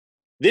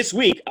This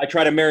week, I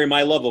try to marry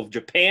my love of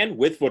Japan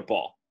with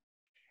football.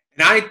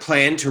 And I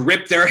plan to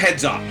rip their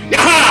heads off.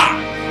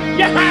 Yaha!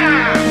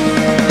 Yaha!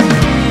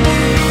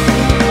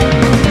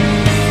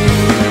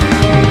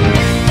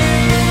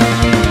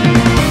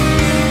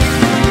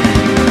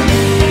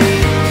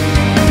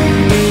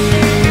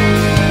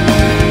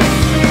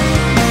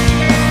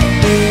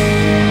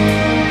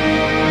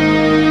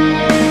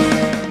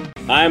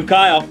 I'm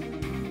Kyle.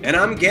 And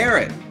I'm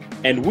Garrett.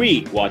 And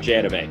we watch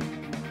anime.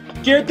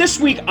 Garrett, this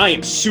week I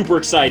am super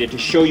excited to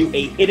show you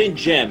a hidden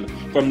gem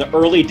from the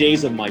early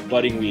days of my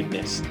budding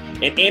weebness.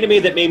 An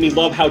anime that made me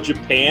love how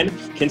Japan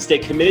can stay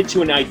committed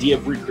to an idea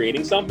of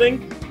recreating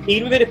something,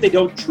 even if they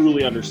don't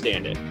truly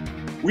understand it.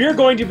 We are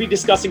going to be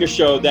discussing a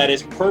show that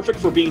is perfect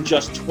for being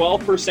just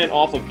 12%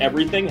 off of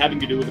everything having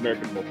to do with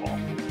American football.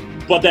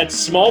 But that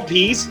small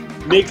piece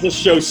makes the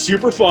show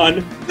super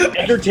fun,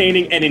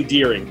 entertaining, and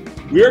endearing.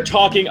 We are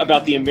talking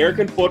about the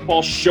American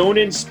football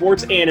shonen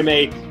sports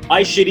anime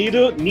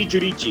Eyeshield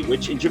Nijurichi,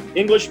 which in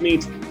English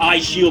means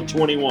Eyeshield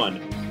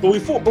 21.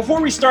 But before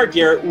we start,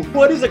 Garrett,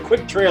 what is a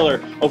quick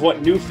trailer of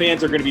what new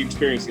fans are going to be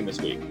experiencing this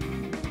week?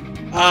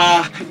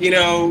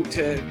 To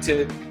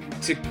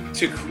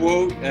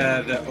quote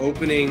the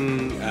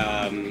opening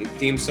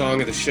theme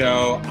song of the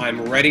show,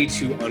 I'm ready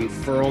to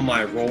unfurl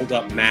my rolled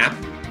up map.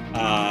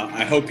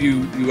 I hope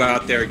you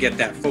out there get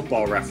that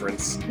football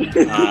reference.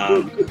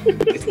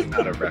 It's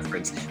not a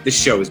reference.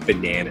 This show is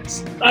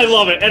bananas. I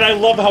love it, and I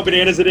love how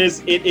bananas it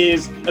is. It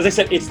is, as I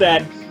said, it's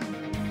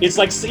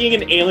like seeing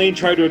an alien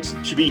try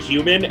to be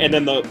human, and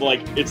then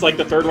it's like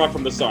the third rock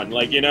from the sun.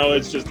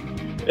 It's just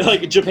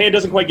like Japan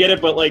doesn't quite get it,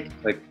 but like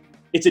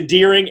it's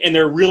endearing, and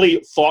they're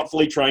really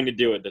thoughtfully trying to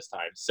do it this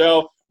time.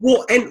 So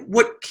and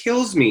what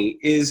kills me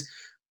is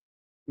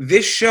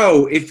this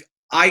show. If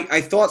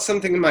I thought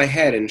something in my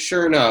head, and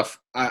sure enough,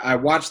 I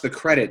watched the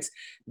credits.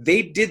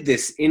 They did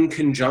this in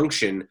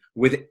conjunction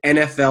with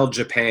NFL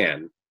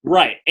Japan.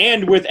 Right,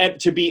 and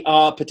to be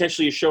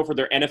potentially a show for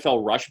their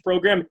NFL Rush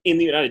program in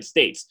the United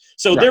States.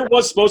 So There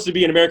was supposed to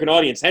be an American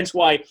audience, hence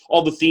why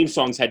all the theme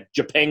songs had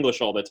Japanglish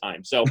all the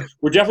time. So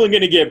we're definitely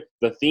going to give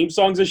the theme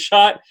songs a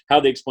shot, how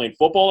they explain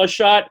football a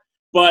shot.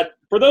 But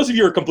for those of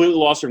you who are completely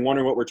lost and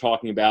wondering what we're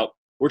talking about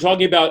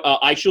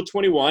Eyeshield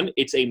 21.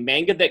 It's a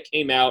manga that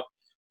came out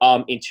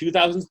in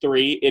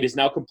 2003. It is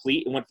now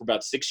complete. It went for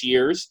about 6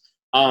 years.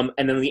 And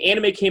then the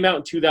anime came out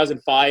in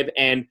 2005,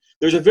 and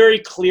there's a very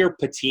clear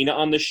patina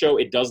on the show.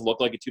 It does look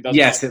like a 2005.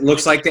 Yes, it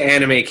looks like the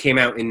anime came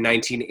out in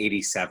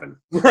 1987.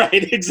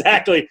 Right,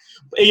 exactly.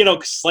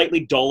 Slightly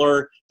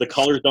duller. The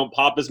colors don't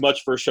pop as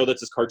much for a show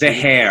that's as cartoony. The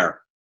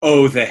hair.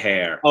 Oh, the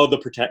hair. Oh,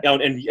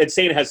 and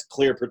saying it has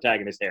clear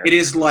protagonist hair. It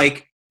is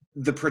like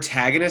the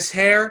protagonist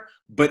hair,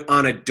 but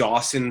on a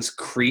Dawson's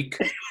Creek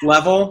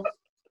level.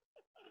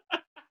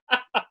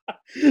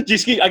 I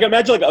can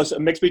imagine like a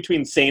mix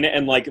between Sana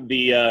and like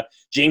the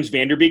James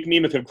Vanderbeek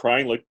meme of him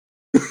crying, like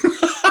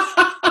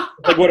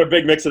what a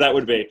big mix of that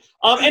would be.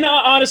 And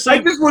honestly, I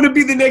just want to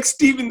be the next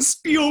Steven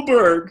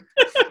Spielberg.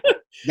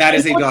 That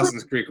is a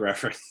Dawson's Creek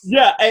reference.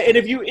 Yeah, and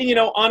if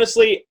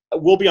honestly,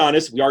 we'll be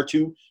honest, we are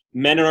two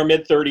men in our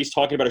mid-30s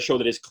talking about a show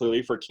that is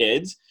clearly for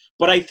kids,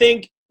 but I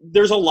think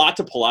there's a lot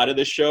to pull out of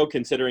this show,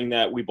 considering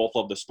that we both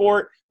love the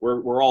sport.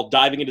 We're all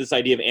diving into this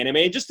idea of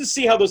anime just to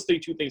see how those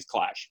two things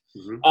clash.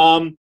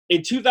 Mm-hmm.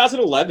 In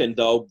 2011,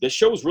 though, the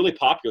show was really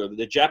popular.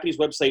 The Japanese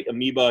website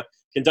Amoeba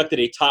conducted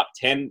a top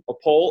 10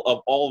 poll of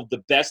all of the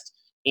best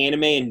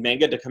anime and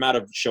manga to come out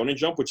of Shonen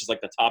Jump, which is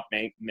like the top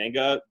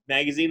manga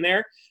magazine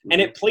there, and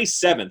it placed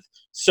 7th.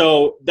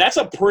 So that's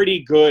a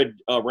pretty good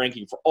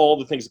ranking for all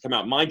the things that come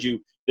out. Mind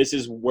you, this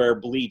is where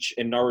Bleach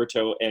and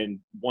Naruto and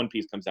One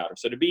Piece comes out of.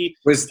 So to be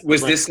was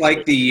this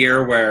like the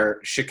year where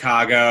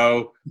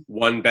Chicago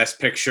won Best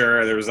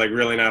Picture? There was like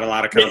really not a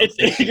lot of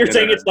competition. You're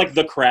saying it's like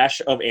the crash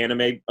of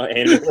anime.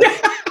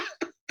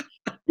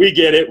 We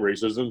get it.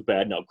 Racism's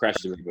bad. No,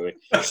 Crash is a good movie.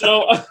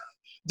 So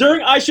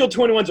during Eyeshield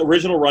 21's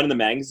original run in the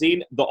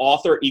magazine, the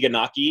author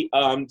Iganaki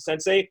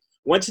Sensei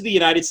went to the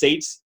United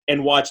States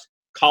and watched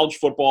college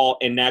football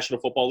and National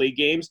Football League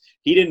games.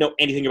 He didn't know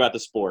anything about the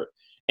sport.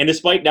 And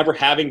despite never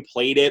having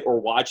played it or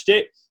watched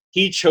it,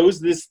 he chose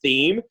this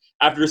theme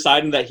after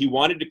deciding that he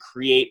wanted to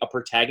create a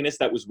protagonist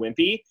that was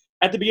wimpy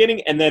at the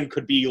beginning and then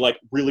could be like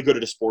really good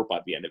at a sport by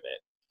the end of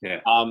it. Yeah.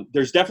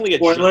 There's definitely a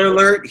spoiler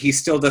alert, he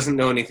still doesn't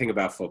know anything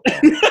about football.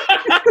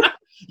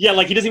 Yeah,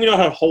 like he doesn't even know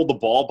how to hold the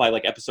ball by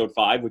like episode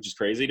 5, which is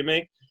crazy to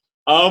me.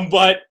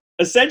 But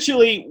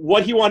essentially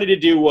what he wanted to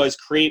do was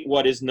create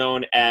what is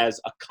known as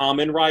a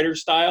Kamen Rider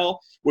style,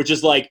 which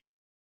is like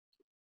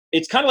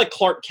it's kind of like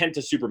Clark Kent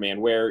to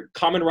Superman, where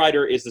Kamen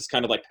Rider is this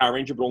kind of like Power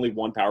Ranger, but only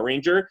one Power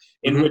Ranger,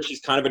 in which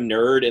he's kind of a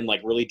nerd and like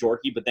really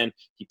dorky, but then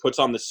he puts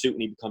on the suit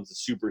and he becomes a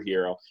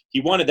superhero. He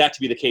wanted that to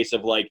be the case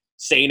of like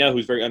Sana,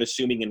 who's very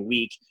unassuming and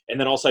weak, and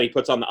then also he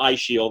puts on the eye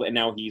shield, and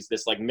now he's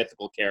this like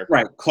mythical character.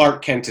 Right,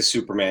 Clark Kent to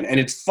Superman. And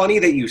it's funny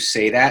that you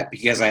say that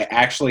because I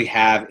actually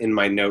have in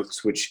my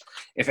notes, which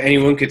if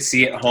anyone could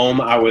see at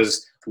home, I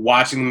was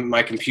watching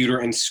my computer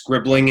and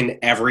scribbling in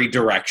every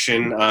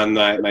direction on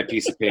my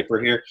piece of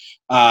paper here.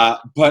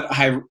 But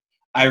I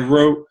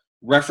wrote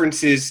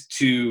references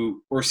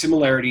to or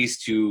similarities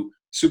to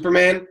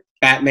Superman,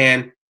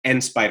 Batman,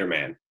 and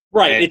Spider-Man.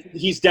 Right.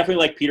 He's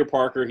definitely like Peter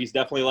Parker. He's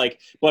definitely like,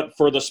 but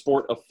for the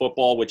sport of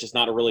football, which is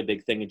not a really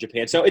big thing in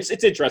Japan. So it's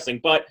interesting.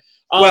 But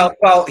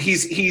well,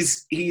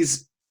 he's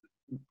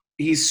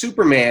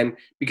Superman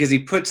because he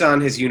puts on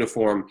his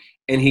uniform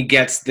and he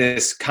gets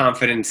this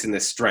confidence and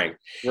this strength.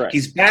 Right.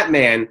 He's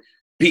Batman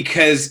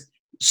because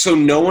so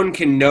no one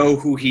can know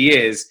who he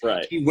is.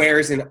 Right. He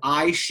wears an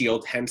eye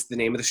shield, hence the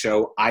name of the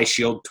show,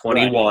 Eyeshield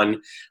 21,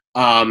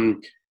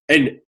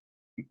 and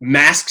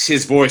masks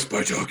his voice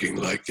by talking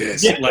like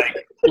this,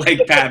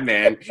 like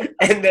Batman.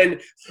 And then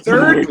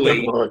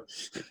thirdly,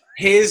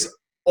 his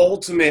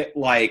ultimate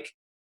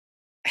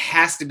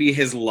has to be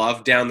his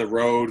love down the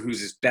road,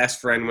 who's his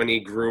best friend when he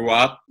grew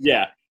up.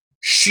 Yeah.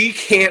 She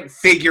can't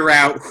figure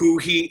out who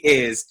he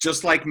is,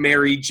 just like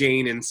Mary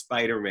Jane and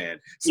Spider-Man.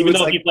 So even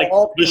though he's like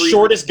the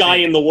shortest guy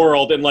in the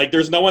world, and like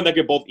there's no one that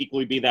could both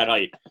equally be that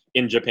height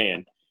in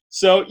Japan.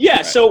 So yeah,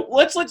 right. So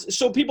let's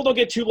so people don't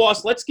get too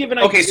lost. Let's give an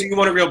idea. Okay, so you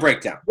want a real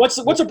breakdown? What's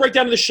a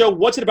breakdown of the show?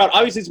 What's it about?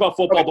 Obviously, it's about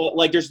football, but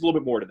like there's a little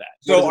bit more to that.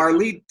 So our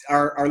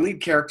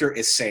lead character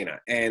is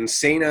Sena, and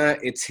Sena,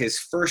 it's his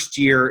first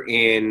year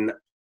in,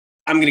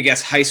 I'm gonna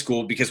guess, high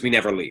school because we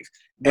never leave.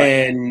 Right.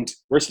 And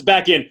we're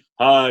back in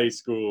high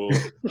school.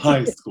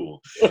 High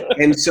school.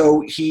 And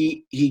so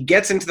he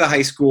gets into the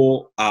high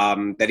school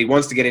that he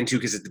wants to get into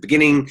because at the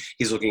beginning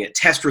he's looking at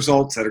test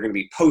results that are going to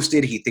be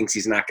posted. He thinks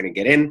he's not going to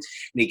get in. And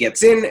he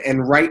gets in,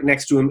 and right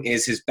next to him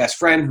is his best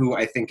friend, who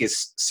I think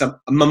is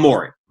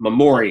Mamori.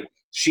 Mamori.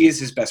 She is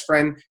his best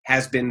friend,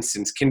 has been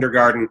since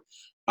kindergarten.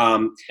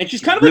 And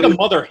she's kind of like a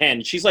mother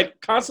hen. She's like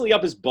constantly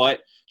up his butt,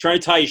 trying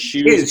to tie his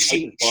shoes.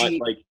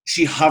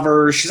 She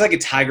hovers. She's like a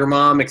tiger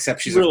mom, except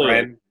she's a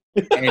friend.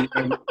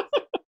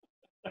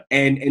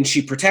 And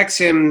she protects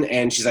him,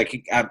 and she's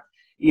like, I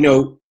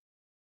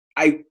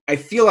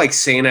feel like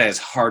Sena is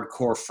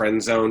hardcore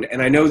friend zoned,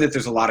 and I know that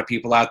there's a lot of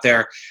people out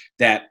there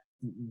that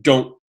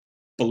don't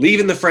believe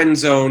in the friend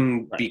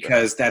zone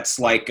because that's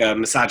like a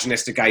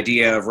misogynistic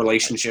idea of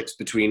relationships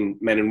between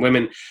men and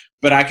women.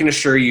 But I can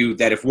assure you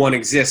that if one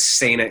exists,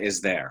 Sena is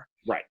there.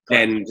 Right.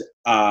 And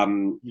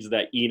he's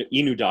that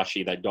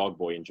Inudashi, that dog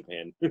boy in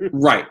Japan.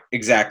 Right,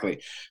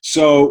 exactly.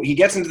 So he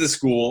gets into the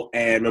school,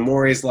 and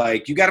Mamori's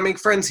like, you got to make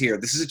friends here.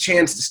 This is a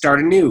chance to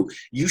start anew.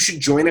 You should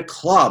join a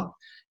club.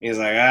 And he's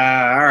like,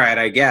 all right,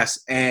 I guess.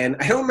 And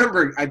I don't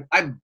remember.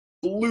 I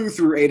blew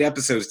through 8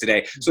 episodes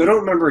today, so I don't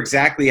remember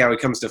exactly how he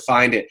comes to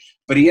find it.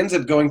 But he ends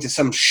up going to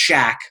some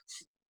shack,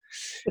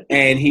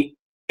 and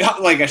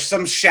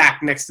some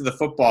shack next to the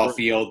football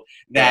field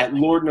that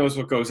Lord knows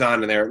what goes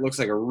on in there. It looks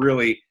like a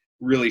really,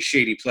 really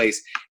shady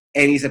place.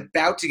 And he's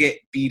about to get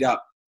beat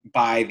up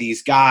by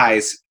these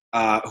guys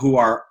who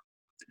are,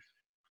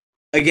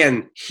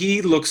 again,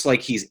 he looks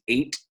like he's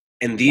 8,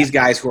 and these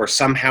guys who are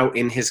somehow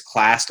in his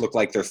class look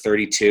like they're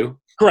 32.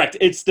 Correct.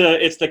 It's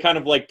the kind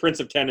of like Prince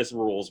of Tennis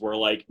rules where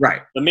like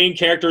the main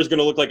character is going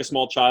to look like a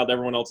small child.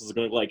 Everyone else is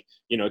going to look like,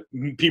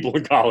 people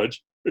in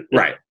college.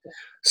 Right.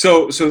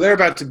 So they're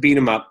about to beat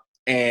him up,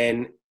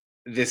 and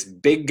this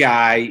big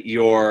guy,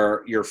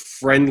 your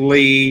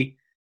friendly,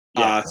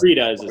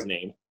 Kurita is his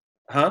name.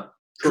 Huh?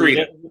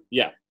 Kurita.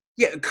 Yeah.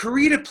 Yeah.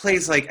 Kurita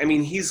plays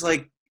he's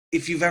like,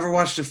 if you've ever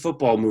watched a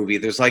football movie,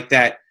 there's like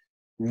that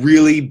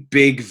really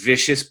big,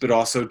 vicious, but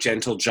also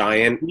gentle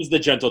giant. He's the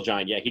gentle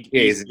giant. Yeah.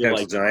 He's a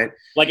gentle giant.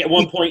 Like at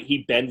one point he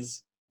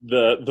bends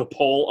the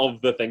pole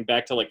of the thing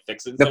back to like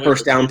fix it. The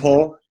first down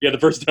pole? Yeah. The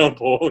first down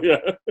pole. Yeah.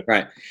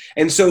 Right.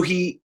 And so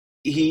he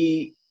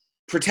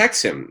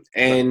protects him,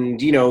 and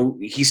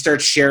he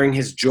starts sharing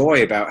his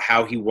joy about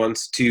how he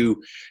wants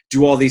to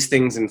do all these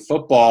things in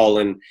football,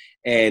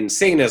 and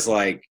Sena's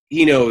like,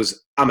 he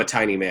knows I'm a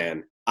tiny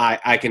man,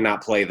 I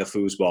cannot play the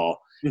foosball.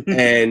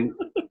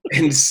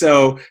 and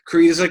so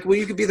Kurita's like, well,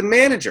 you could be the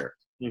manager.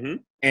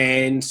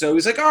 And so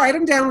he's like, all right,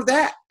 I'm down with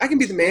that. I can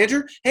be the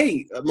manager.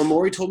 Hey,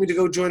 Mamori told me to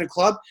go join a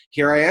club.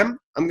 Here I am.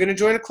 I'm going to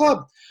join a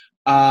club.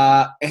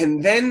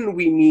 And then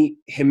we meet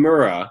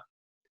Himura,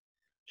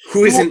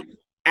 who is an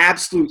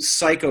absolute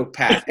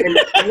psychopath. And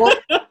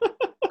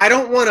I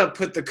don't want to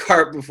put the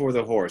cart before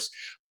the horse,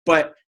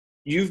 but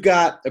you've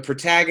got a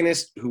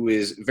protagonist who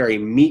is very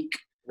meek,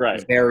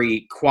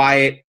 very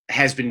quiet,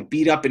 has been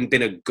beat up and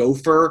been a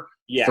gopher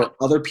for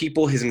other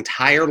people his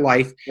entire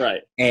life.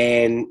 Right.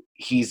 And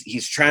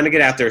he's trying to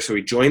get out there, so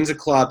he joins a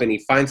club, and he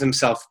finds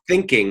himself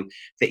thinking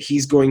that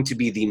he's going to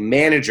be the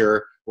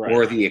manager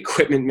or the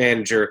equipment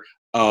manager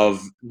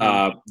of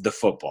the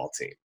football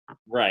team.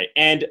 Right.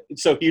 And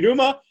so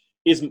Hiruma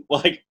is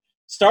like,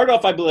 start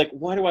off, I'd be like,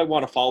 why do I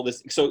want to follow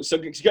this? So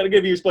you got to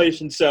give you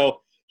explanation. So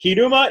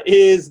Hiruma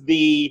is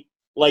the,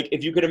 like,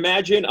 if you could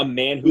imagine a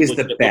man who is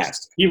the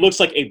best. He looks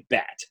like a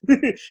bat.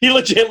 He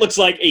legit looks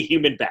like a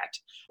human bat.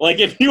 Like,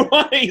 if you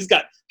want, he's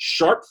got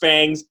sharp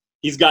fangs.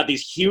 He's got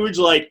these huge,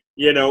 like,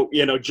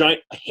 giant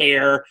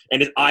hair,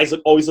 and his eyes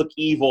always look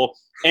evil.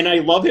 And I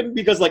love him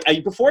because, like,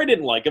 before I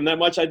didn't like him that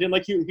much. I didn't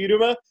like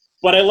Hiruma.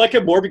 But I like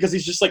him more because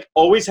he's just like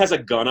always has a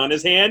gun on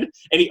his hand,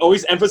 and he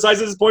always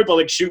emphasizes his point by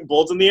like shooting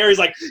bullets in the air. He's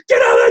like,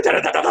 get out of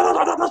there!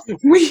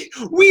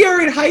 We are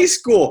in high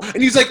school,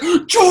 and he's like,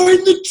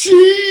 join the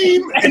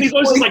team, And he's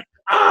always just like,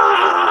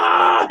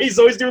 ah! He's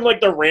always doing like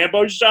the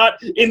Rambo shot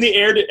in the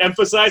air to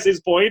emphasize his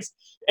points,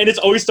 and it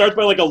always starts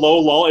by like a low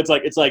lull. It's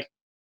like,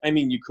 I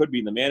mean, you could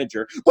be the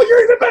manager, but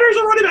you're even better as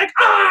a running back.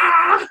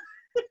 Ah!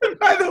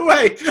 By the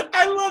way,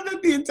 I love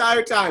it the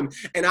entire time,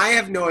 and I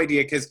have no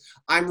idea because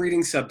I'm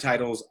reading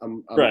subtitles.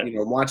 I'm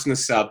watching the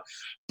sub,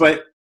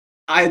 but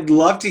I'd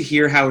love to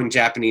hear how in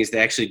Japanese they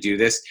actually do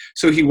this.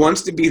 So he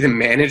wants to be the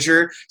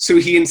manager, so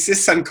he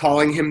insists on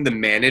calling him the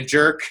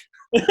manager.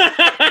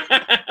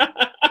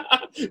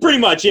 Pretty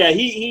much, yeah.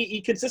 He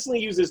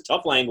consistently uses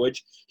tough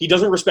language. He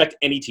doesn't respect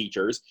any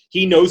teachers.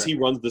 He knows he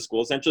runs the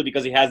school essentially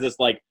because he has this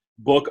like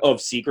book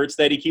of secrets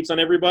that he keeps on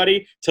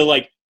everybody to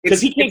like. Because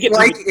he can't get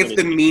like if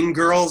the Mean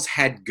Girls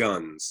had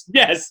guns.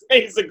 Yes,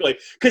 basically.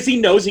 Because he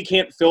knows he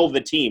can't fill the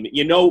team.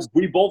 You know,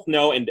 we both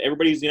know, and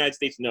everybody who's in the United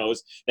States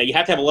knows, that you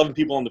have to have 11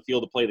 people on the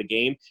field to play the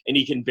game, and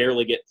he can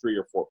barely get 3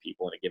 or 4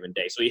 people in a given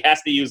day. So he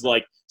has to use,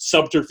 like,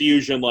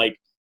 subterfuge and, like,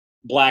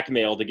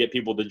 blackmail to get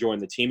people to join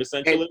the team,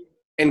 essentially.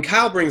 And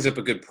Kyle brings up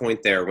a good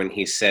point there when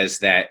he says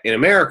that in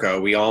America,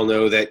 we all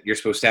know that you're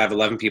supposed to have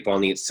 11 people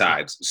on each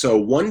sides. So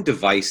one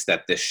device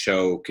that this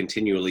show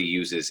continually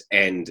uses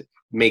and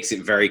makes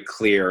it very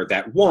clear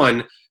that,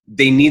 one,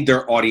 they need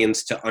their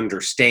audience to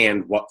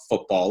understand what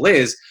football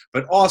is,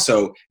 but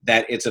also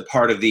that it's a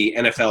part of the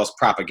NFL's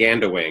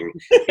propaganda wing.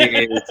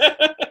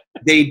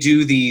 They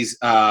do these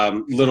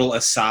little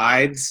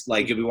asides,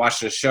 like you'll be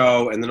watching a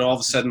show, and then all of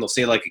a sudden they'll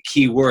say like a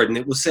key word, and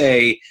it will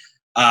say,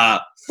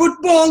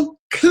 football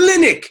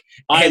clinic.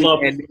 I love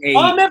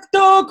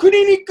Amefto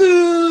clinic.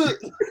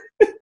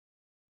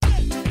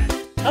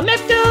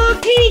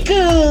 Amefto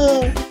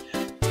clinic.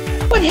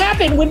 What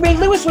happened when Ray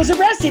Lewis was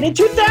arrested in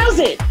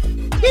 2000?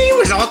 He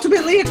was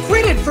ultimately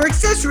acquitted for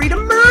accessory to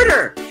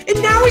murder,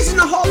 and now he's in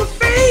the Hall of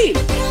Fame.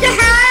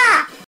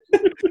 Yeah!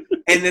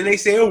 And then they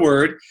say a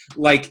word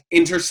like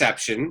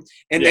interception,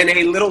 and then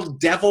a little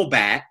devil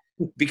bat,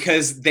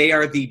 because they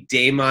are the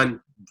Daemon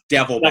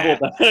Devil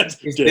Bat,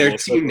 is their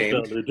team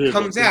name,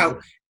 comes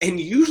out and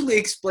usually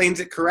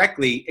explains it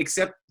correctly,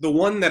 except the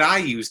one that I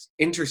used,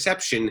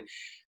 interception,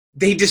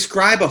 they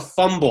describe a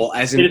fumble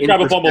as an interception. They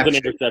describe a fumble as an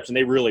interception.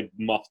 They really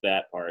muffed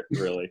that part,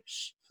 really.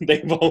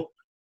 They both.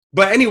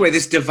 But anyway,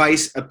 this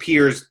device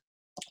appears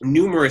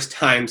numerous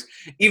times,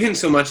 even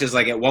so much as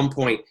like at one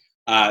point,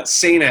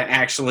 Sena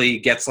actually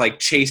gets like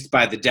chased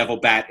by the devil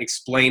bat,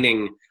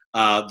 explaining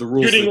the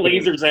rules. Shooting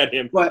lasers at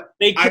him. But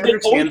they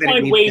always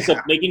find ways of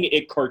making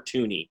it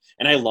cartoony,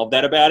 and I love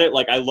that about it.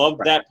 Like I love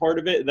that part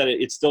of it, that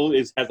it still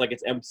has like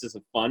its emphasis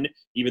of fun,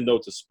 even though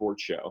it's a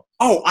sports show.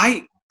 Oh,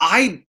 I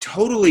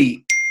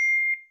totally.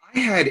 I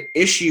had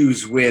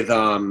issues with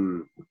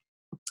the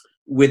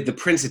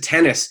Prince of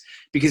Tennis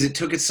because it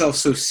took itself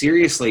so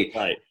seriously.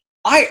 Right.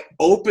 I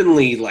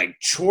openly like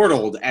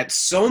chortled at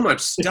so much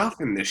stuff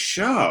in this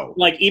show.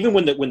 Like even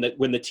when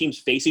the teams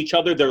face each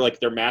other, they're like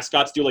their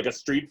mascots do like a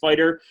Street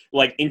Fighter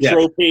like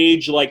intro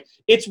page. Like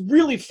it's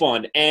really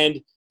fun.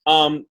 And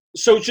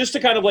so just to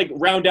kind of like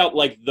round out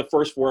like the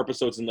first 4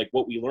 episodes and like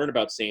what we learn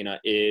about Sena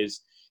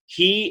is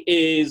he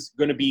is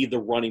going to be the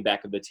running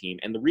back of the team.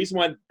 And the reason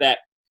why that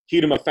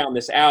Hidema found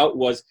this out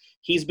was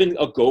he's been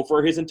a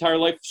gopher his entire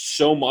life,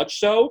 so much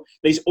so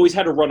that he's always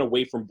had to run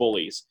away from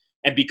bullies.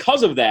 And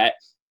because of that,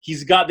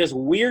 he's got this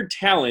weird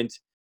talent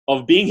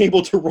of being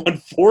able to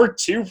run 4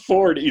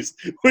 240s,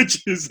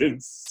 which is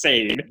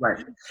insane.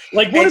 Right.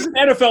 Like, what is an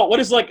NFL? What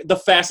is like the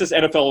fastest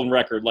NFL on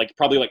record? Like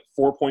probably like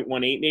 4.18,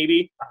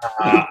 maybe.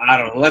 I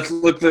don't know. Let's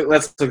look at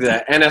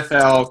that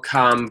NFL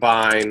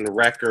Combine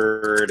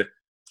record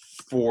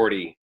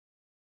 40.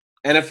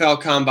 NFL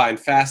Combine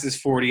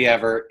fastest 40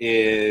 ever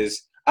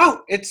is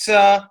it's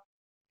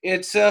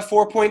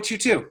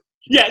 4.22.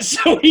 Yeah,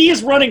 so he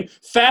is running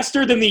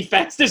faster than the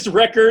fastest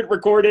record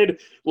recorded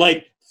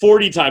like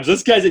 40 times.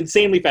 This guy's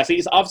insanely fast.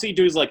 He's obviously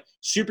doing like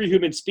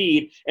superhuman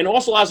speed and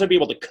also allows him to be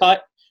able to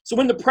cut. So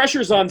when the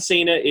pressure's on,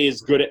 Sena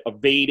is good at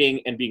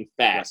evading and being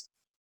fast.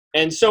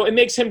 And so it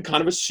makes him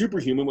kind of a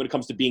superhuman when it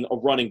comes to being a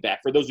running back.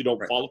 For those who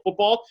don't follow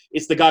football,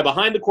 it's the guy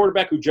behind the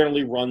quarterback who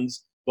generally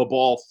runs the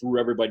ball through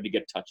everybody to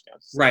get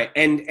touchdowns. Right.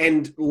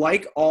 And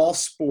like all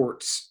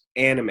sports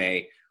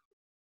anime,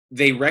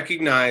 they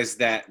recognize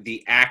that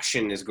the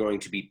action is going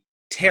to be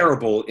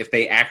terrible if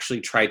they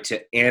actually try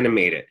to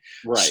animate it.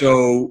 Right.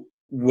 So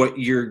what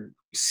you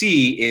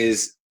see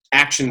is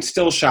action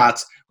still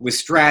shots with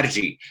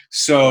strategy.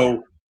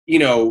 So,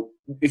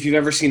 if you've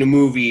ever seen a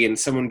movie and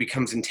someone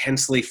becomes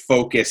intensely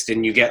focused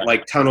and you get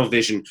like tunnel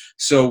vision.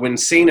 So when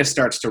Sena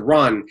starts to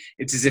run,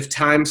 it's as if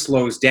time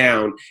slows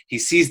down. He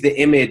sees the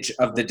image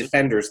of the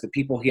defenders, the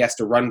people he has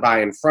to run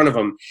by in front of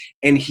him,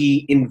 and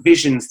he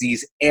envisions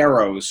these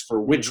arrows for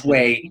which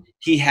way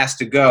he has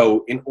to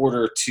go in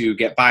order to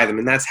get by them.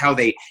 And that's how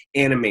they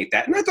animate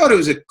that. And I thought it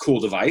was a cool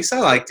device. I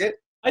liked it.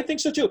 I think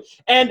so too.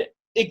 And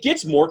it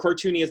gets more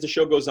cartoony as the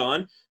show goes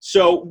on.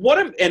 So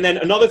and then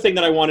another thing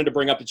that I wanted to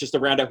bring up is just to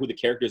round out who the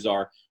characters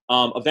are.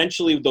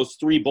 Eventually, those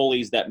 3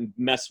 bullies that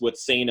mess with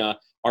Sana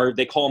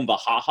they call them the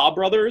Ha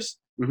Brothers.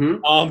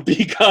 Mm-hmm.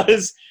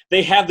 Because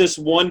they have this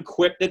one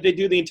quip that they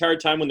do the entire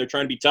time when they're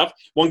trying to be tough.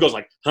 One goes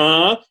like,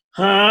 huh,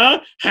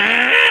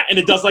 and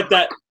it does like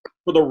that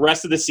for the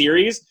rest of the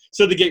series.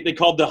 So they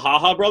called the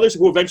Ha Brothers,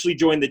 who eventually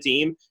joined the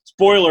team.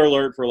 Spoiler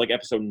alert for like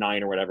episode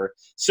 9 or whatever.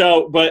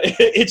 So, but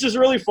it's just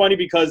really funny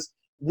because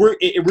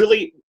it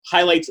really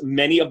highlights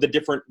many of the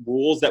different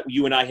rules that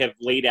you and I have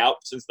laid out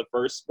since the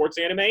first sports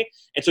anime.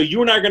 And so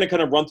you and I are going to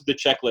kind of run through the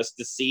checklist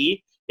to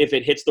see if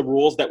it hits the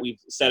rules that we've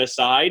set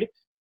aside.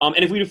 And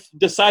if we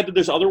decide that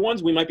there's other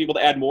ones, we might be able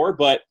to add more.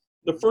 But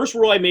the first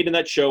rule I made in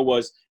that show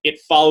was it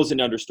follows an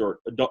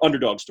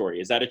underdog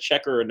story. Is that a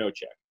check or a no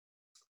check?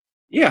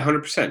 Yeah,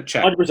 100%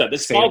 check. 100%.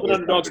 This follows an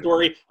underdog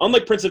story.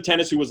 Unlike Prince of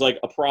Tennis, who was like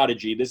a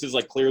prodigy, this is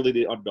like clearly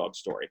the underdog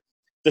story.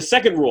 The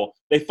second rule,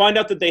 they find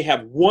out that they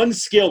have one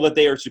skill that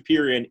they are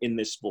superior in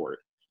this sport.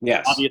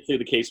 Yes. Obviously,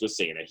 the case with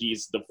Sana.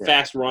 He's the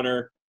fast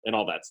runner and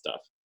all that stuff.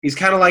 He's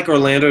kind of like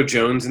Orlando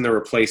Jones in The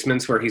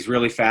Replacements, where he's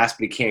really fast,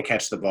 but he can't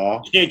catch the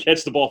ball. He can't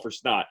catch the ball for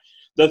snot.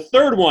 The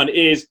third one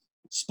is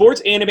sports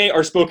anime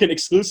are spoken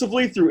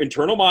exclusively through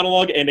internal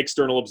monologue and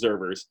external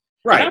observers.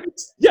 Right.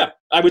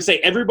 I would say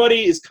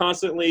everybody is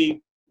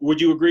constantly.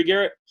 Would you agree,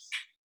 Garrett?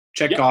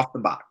 Check off the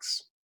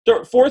box.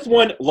 Fourth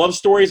one, love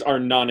stories are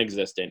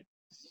non-existent.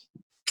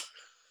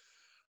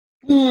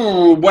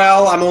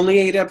 Well, I'm only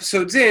 8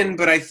 episodes in,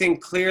 but I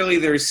think clearly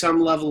there's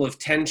some level of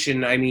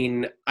tension. I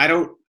mean,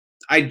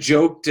 I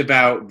joked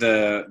about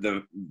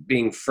the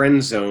being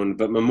friend zoned,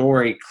 but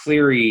Mamori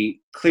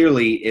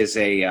clearly is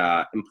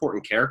a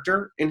important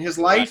character in his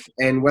life,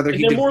 and whether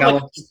he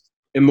develops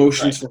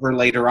emotions for her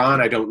later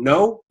on, I don't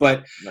know.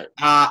 But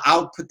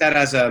I'll put that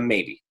as a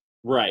maybe.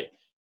 Right.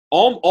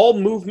 All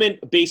movement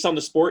based on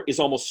the sport is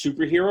almost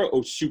superhero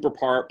or super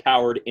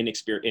powered in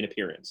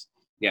appearance.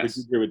 Yes. Would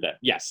you agree with that?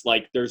 Yes.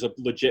 Like there's a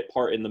legit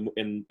part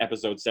in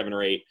episode 7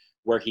 or 8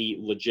 where he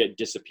legit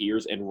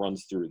disappears and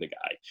runs through the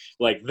guy.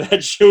 Like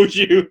that shows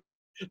you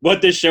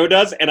what this show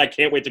does, and I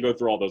can't wait to go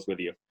through all those with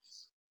you.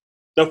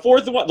 The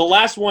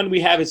last one we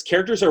have is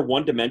characters are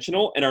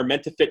one-dimensional and are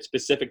meant to fit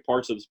specific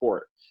parts of the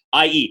sport.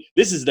 I.e.,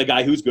 this is the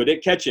guy who's good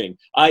at catching.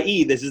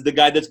 I.e., this is the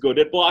guy that's good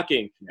at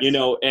blocking. Yes.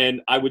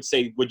 And I would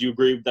say, would you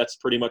agree that's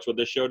pretty much what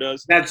this show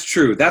does? That's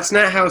true. That's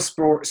not how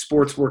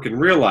sports work in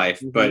real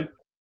life, but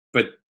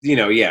for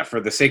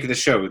the sake of the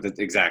show, that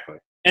exactly.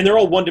 And they're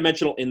all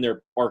one-dimensional in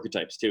their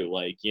archetypes, too.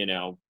 Like, you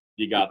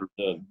got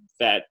the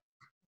fat,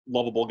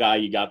 lovable guy.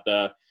 You got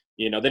the,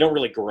 they don't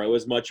really grow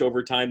as much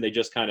over time. They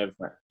just kind of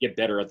get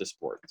better at the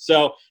sport.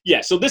 So,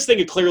 so this thing,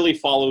 it clearly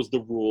follows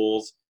the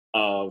rules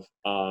of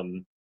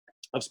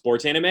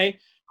sports anime.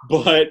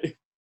 But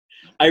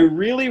I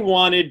really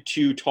wanted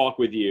to talk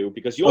with you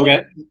because you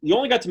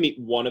only got to meet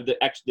one of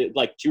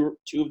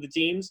two of the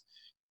teams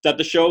that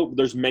the show.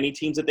 There's many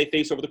teams that they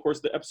face over the course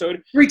of the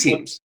episode. 3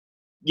 teams.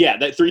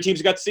 That 3 teams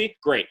you got to see?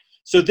 Great.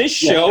 So this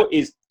show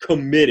is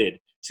committed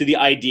to the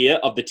idea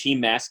of the team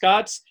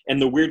mascots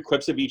and the weird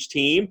quips of each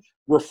team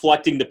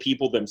reflecting the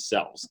people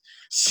themselves.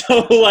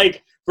 So,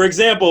 for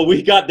example,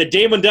 we got the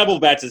Damon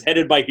Devilbats is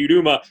headed by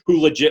Hiruma,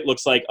 who legit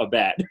looks like a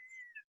bat.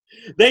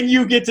 Then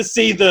you get to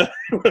see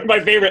my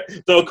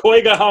favorite, the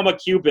Koigahama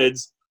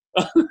Cupids,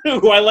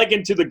 who I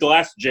liken to the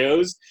Glass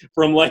Joes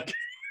from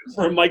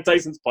Mike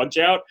Tyson's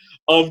Punch-Out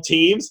of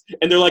teams,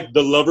 and they're like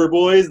the lover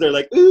boys. They're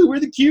like, ooh, we're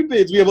the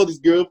Cupids. We have all these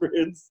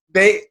girlfriends.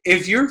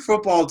 If your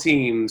football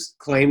team's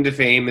claim to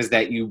fame is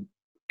that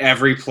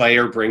every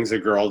player brings a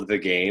girl to the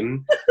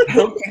game, I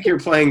don't think you're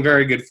playing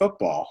very good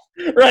football.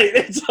 Right.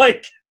 It's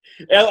like,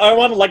 I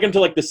want to liken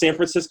them to the San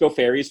Francisco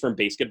Fairies from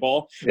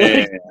basketball.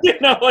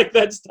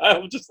 That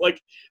style.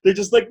 They're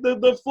just like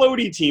the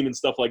floaty team and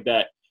stuff like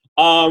that.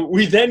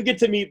 We then get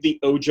to meet the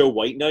Ojo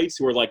White Knights,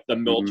 who are like the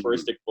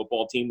militaristic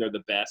football team. They're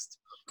the best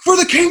for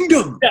the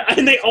kingdom. Yeah,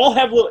 and they all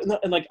have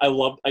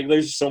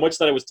there's so much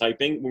that I was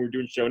typing when we were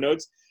doing show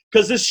notes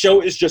because this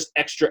show is just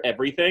extra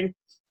everything.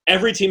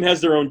 Every team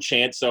has their own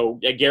chant. So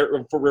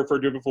Garrett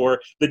referred to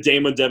before. The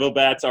Damon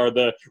Devilbats are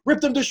the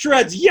rip them to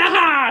shreds,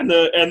 yeah, and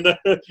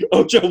the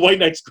Ojo White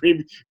Knights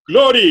scream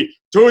glory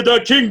to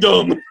the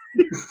kingdom,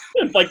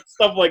 and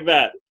stuff like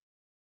that.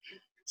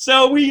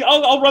 So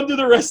I'll run through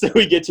the rest that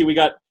we get to. We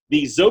got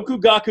the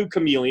Zokugaku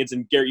Chameleons,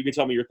 and Garrett, you can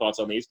tell me your thoughts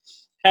on these.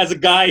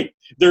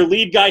 Their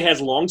lead guy has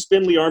long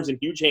spindly arms and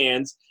huge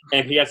hands,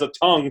 and he has a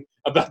tongue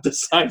about the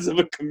size of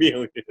a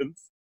chameleon.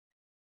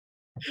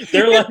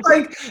 They're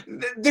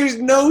there's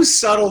no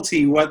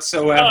subtlety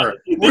whatsoever.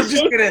 We're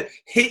just gonna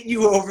hit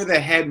you over the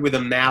head with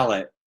a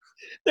mallet.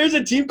 There's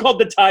a team called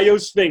the Tayo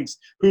Sphinx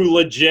who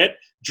legit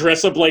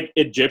dress up like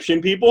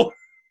Egyptian people.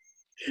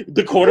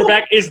 The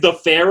quarterback is the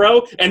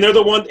pharaoh, and they're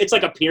the one. It's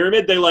like a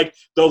pyramid. They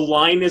the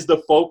line is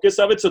the focus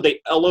of it, so they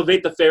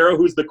elevate the pharaoh,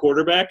 who's the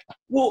quarterback.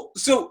 Well,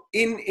 so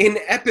in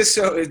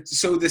episode,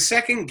 the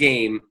second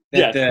game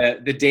that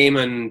the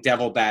Damon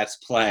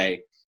Devilbats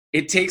play,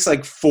 it takes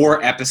like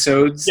 4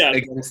 episodes Yes.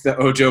 against the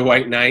Ojo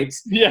White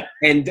Knights. Yeah.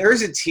 And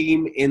there's a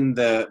team in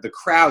the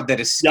crowd that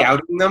is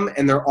scouting them,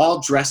 and they're all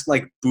dressed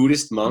like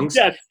Buddhist monks.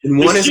 Yes. And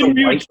one is a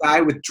white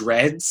guy with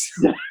dreads.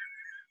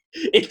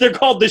 They're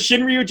called the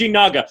Shinryuji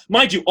Naga.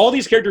 Mind you, all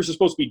these characters are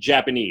supposed to be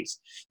Japanese.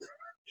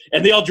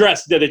 And they all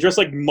they dress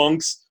like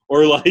monks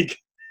or like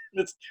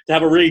to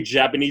have a really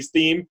Japanese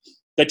theme.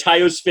 The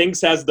Tayo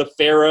Sphinx has the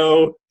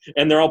pharaoh,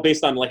 and they're all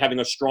based on like having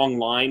a strong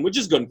line, which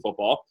is good in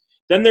football.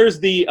 Then there's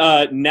the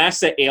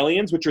NASA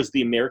Aliens, which is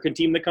the American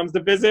team that comes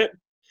to visit.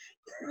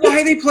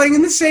 Why are they playing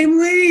in the same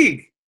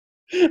league?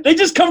 They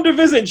just come to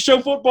visit and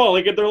show football.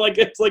 Like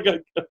it's like a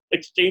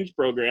exchange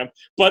program.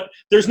 But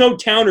there's no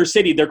town or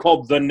city. They're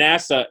called the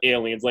NASA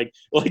Aliens. Like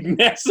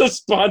NASA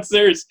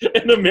sponsors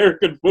an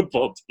American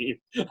football team.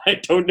 I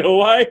don't know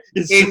why.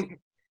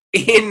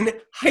 In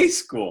high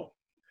school.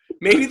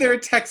 Maybe they're a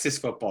Texas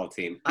football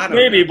team. I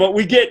don't know. But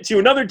we get to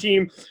another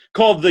team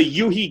called the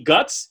Yuhi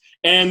Guts,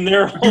 and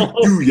they're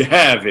all... Do you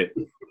have it?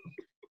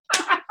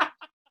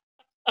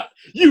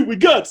 Yuhi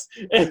Guts!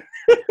 And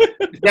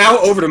now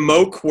over to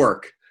Mo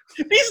Quirk.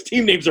 These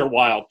team names are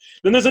wild.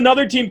 Then there's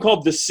another team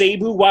called the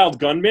Cebu Wild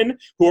Gunmen,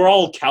 who are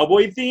all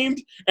cowboy themed,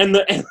 and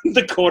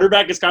the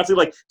quarterback is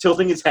constantly like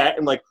tilting his hat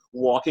and like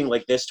walking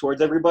like this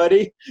towards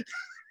everybody.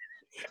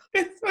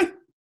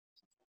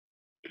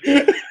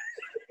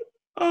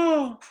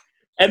 Oh.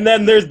 And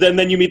then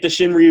then you meet the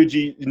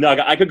Shinryuji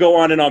Naga. I could go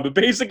on and on, but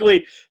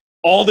basically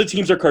all the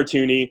teams are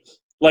cartoony.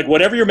 Like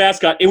whatever your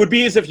mascot, it would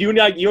be as if you and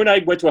I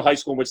went to a high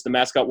school in which the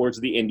mascot was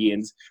the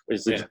Indians,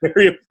 which is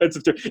very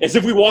offensive term. As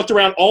if we walked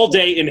around all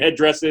day in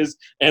headdresses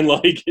and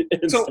like.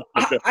 So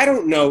I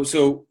don't know.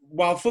 So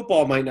while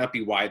football might not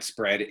be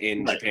widespread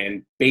in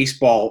Japan,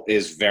 baseball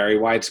is very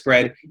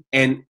widespread,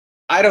 and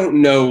I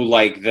don't know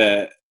like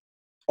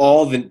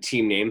all the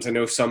team names. I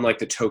know some like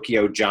the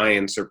Tokyo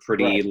Giants are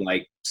pretty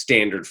like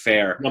standard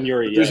fare.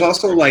 There's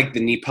also like the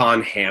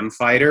Nippon Ham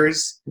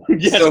Fighters.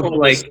 Yes, so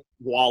like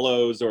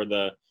Swallows or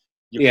the.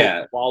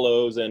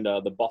 Swallows and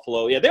the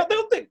Buffalo. Yeah, they'll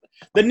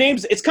the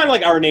names. It's kind of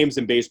like our names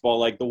in baseball,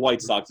 like the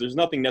White Sox. There's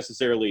nothing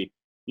necessarily,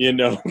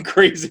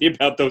 crazy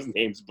about those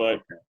names,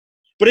 but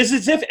it's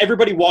as if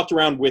everybody walked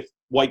around with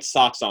white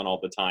socks on all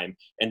the time,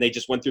 and they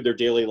just went through their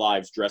daily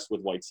lives dressed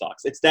with white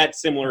socks. It's that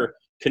similar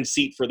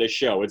conceit for this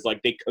show. It's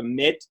like they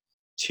commit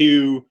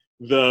to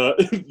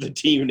the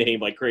team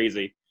name like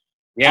crazy.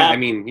 Yeah, I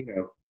mean,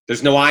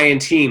 there's no I in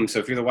team, so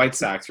if you're the White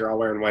Sox, you're all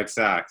wearing white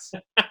socks.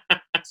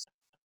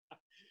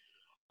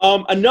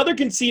 Another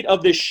conceit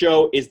of this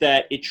show is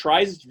that it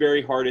tries its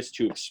very hardest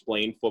to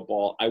explain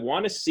football. I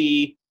want to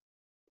see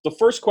the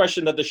first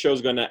question that the show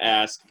is going to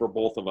ask for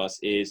both of us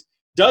is,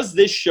 does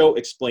this show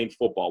explain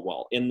football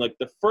well? In like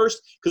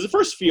because the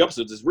first few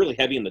episodes is really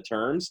heavy in the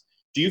terms.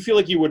 Do you feel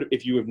like you would,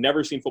 if you have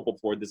never seen football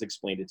before, this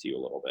explained it to you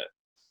a little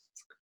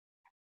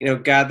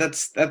bit? God,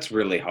 that's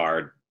really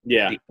hard.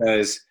 Yeah.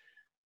 Because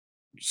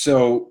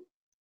so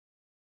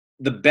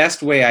the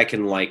best way I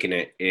can liken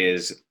it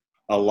is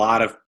a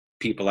lot of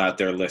people out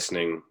there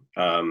listening,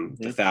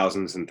 the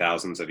thousands and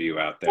thousands of you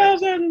out there.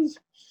 Thousands!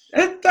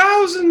 And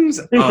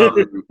thousands!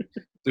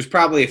 There's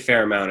probably a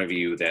fair amount of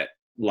you that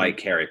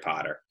like Harry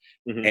Potter.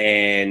 Mm-hmm.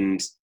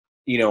 And,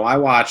 I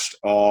watched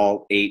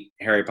all 8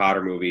 Harry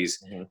Potter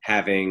movies,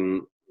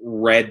 having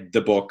read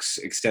the books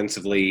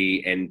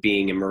extensively and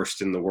being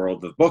immersed in the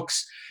world of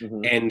books.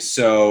 Mm-hmm. And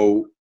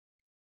so,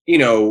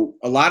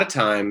 a lot of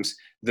times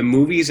the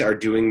movies are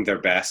doing their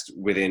best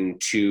within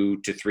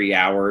 2 to 3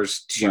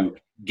 hours to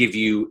give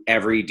you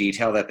every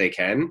detail that they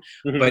can.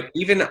 Mm-hmm. But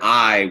even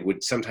I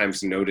would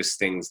sometimes notice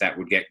things that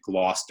would get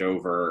glossed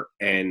over.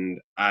 And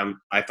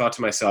I thought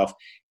to myself,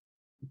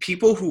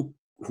 people who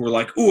are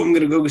like, oh, I'm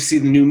going to go see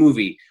the new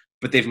movie,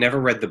 but they've never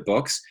read the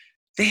books,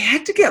 they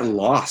had to get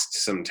lost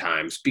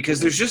sometimes because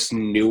there's just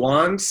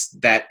nuance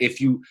that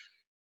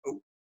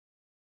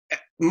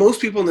most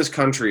people in this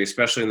country,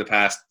 especially in the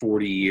past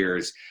 40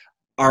 years,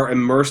 are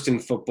immersed in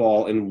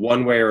football in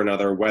one way or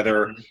another,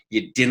 whether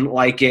you didn't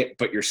like it,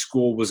 but your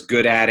school was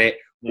good at it,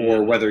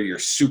 or whether you're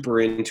super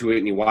into it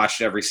and you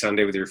watch it every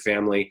Sunday with your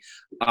family.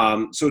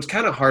 So it's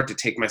kind of hard to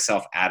take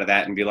myself out of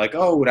that and be like,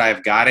 oh, would I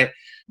have got it?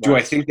 Do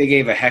I think they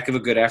gave a heck of a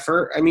good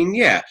effort? I mean,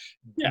 yeah.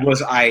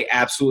 Was I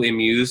absolutely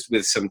amused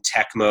with some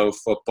Tecmo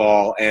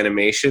football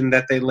animation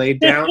that they laid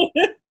down?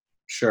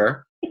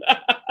 Sure.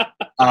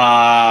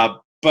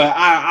 But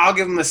I'll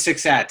give them a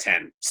 6 out of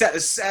 10.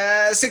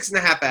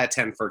 6.5 out of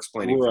 10 for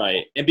explaining football.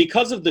 Right. And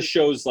because of the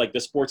show's, like, the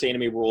sports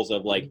anime rules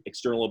of, like,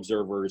 external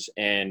observers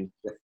and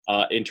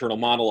internal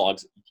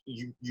monologues,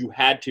 you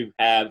had to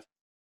have,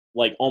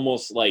 like,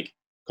 almost, like,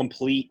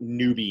 complete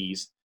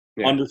newbies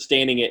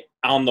understanding it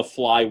on the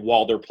fly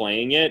while they're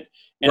playing it.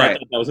 And I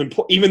thought that was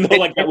important, even though,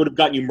 like, that would have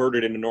gotten you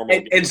murdered in a normal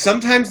game. And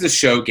sometimes the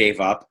show gave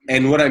up.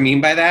 And what I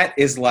mean by that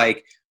is,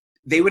 like,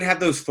 they would have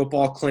those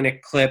football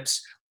clinic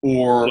clips,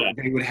 or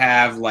they would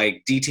have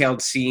like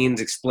detailed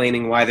scenes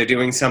explaining why they're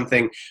doing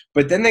something.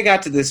 But then they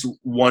got to this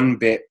one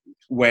bit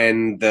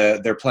when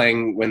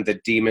when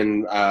the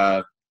demon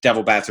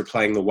devil bats are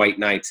playing the White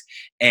Knights,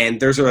 and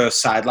there's a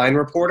sideline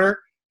reporter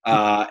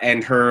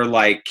and her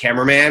like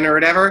cameraman or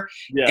whatever.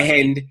 Yeah.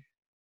 And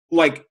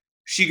like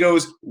she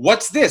goes,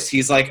 "What's this?"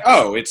 He's like,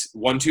 "Oh, it's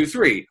 1, 2,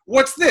 3.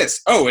 What's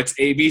this? Oh, it's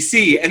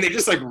ABC." And they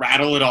just like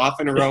rattle it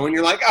off in a row, and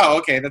you're like, "Oh,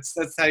 okay, that's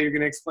how you're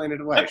gonna explain it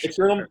away."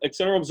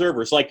 External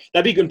observers, like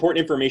that'd be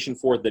important information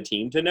for the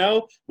team to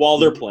know while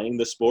they're playing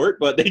the sport,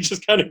 but they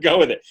just kind of go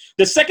with it.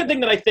 The second thing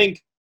that I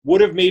think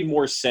would have made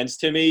more sense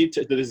to me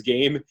to this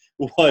game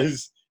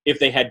was if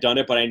they had done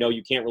it, but I know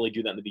you can't really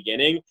do that in the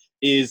beginning,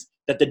 is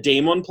that the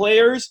Damon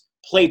players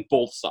played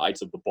both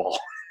sides of the ball.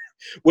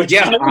 Which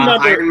Yeah, I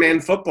remember, Iron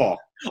Man football.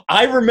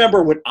 I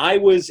remember when I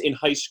was in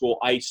high school,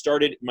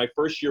 my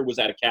first year was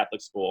at a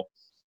Catholic school,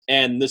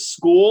 and the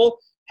school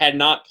had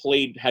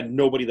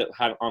nobody that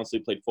had honestly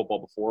played football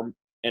before,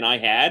 and I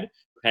had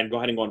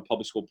gone to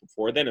public school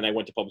before then, and I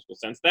went to public school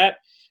since that.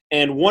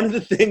 And one of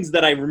the things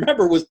that I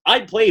remember was I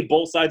played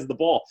both sides of the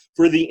ball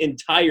for the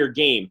entire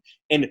game,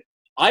 and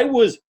I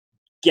was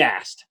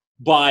gassed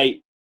by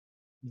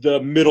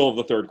the middle of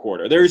the third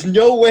quarter. There's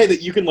no way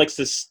that you can like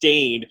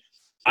sustain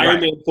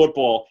Iron Man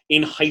football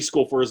in high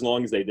school for as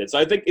long as they did. So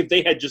I think if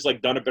they had just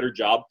like done a better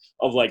job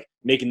of like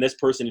making this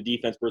person a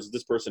defense versus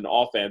this person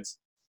offense,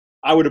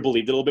 I would have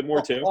believed it a little bit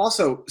more too.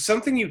 Also,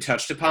 something you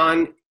touched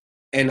upon,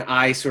 and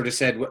I sort of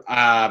said,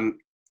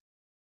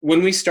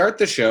 when we start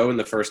the show in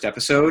the first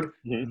episode,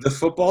 the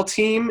football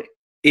team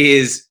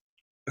is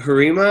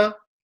Harima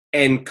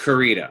and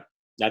Kurita.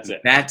 That's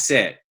it. That's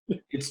it.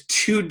 It's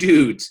 2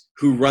 dudes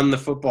who run the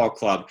football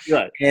club.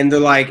 Right. And they're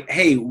like,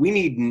 hey, we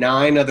need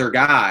 9 other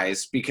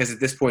guys because at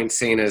this point,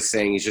 Sena is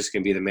saying he's just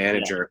going to be the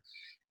manager.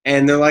 Yeah.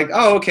 And they're like,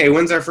 oh, okay,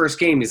 when's our first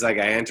game? He's like,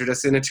 I entered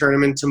us in a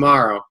tournament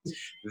tomorrow.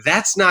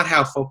 That's not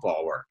how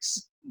football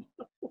works.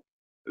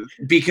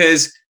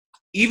 Because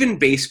even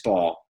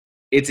baseball,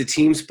 it's a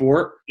team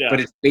sport,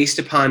 but it's based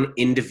upon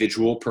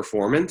individual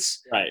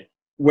performance.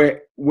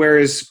 Right.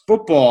 Whereas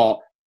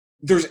football,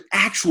 there's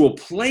actual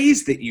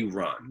plays that you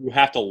run. You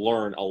have to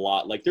learn a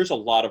lot. Like, there's a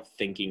lot of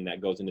thinking that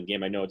goes into the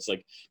game. I know it's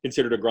like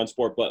considered a grunt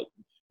sport, but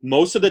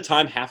most of the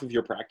time, half of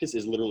your practice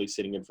is literally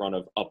sitting in front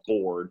of a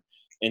board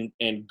and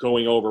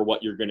going over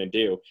what you're going to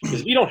do.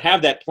 Because if you don't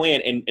have that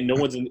plan and no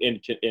one's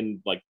in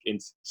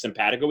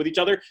simpatico with each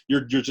other,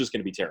 you're just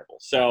going to be terrible.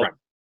 So,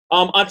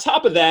 on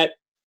top of that,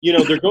 you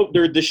know,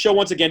 the show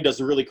once again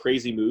does really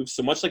crazy moves.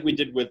 So much like we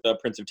did with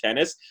Prince of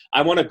Tennis,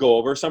 I want to go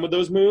over some of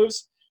those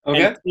moves.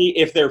 Okay. And see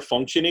if they're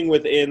functioning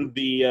within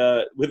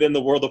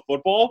the world of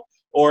football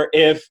or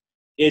if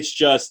it's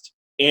just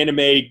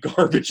anime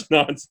garbage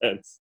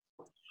nonsense.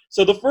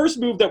 So the first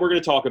move that we're going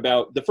to talk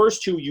about, the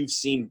first 2 you've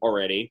seen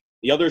already.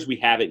 The others we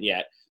haven't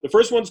yet. The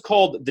first one's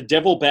called the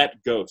Devil Bat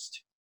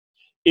Ghost.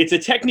 It's a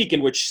technique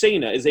in which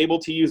Sena is able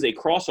to use a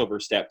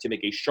crossover step to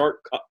make a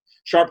sharp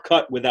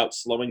cut without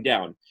slowing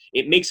down.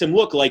 It makes him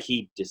look like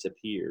he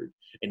disappeared,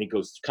 and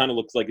kind of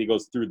looks like he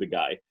goes through the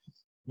guy.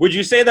 Would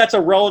you say that's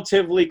a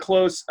relatively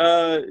close?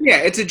 Yeah,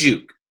 it's a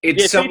juke.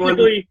 It's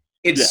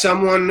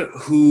someone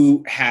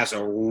who has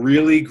a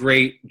really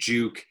great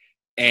juke,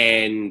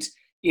 and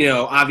you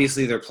know,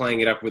 obviously they're playing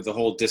it up with the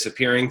whole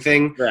disappearing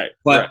thing. Right.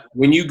 But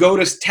when you go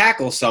to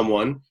tackle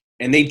someone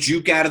and they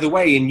juke out of the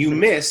way and you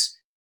miss,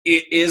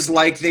 it is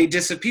like they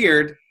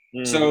disappeared.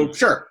 So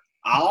sure,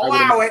 I'll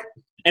allow it.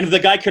 And if the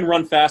guy can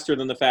run faster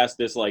than the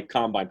fastest like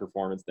combine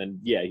performance, then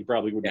yeah, he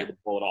probably wouldn't be able to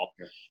pull it off.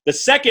 Yeah. The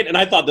second, and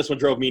I thought this one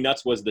drove me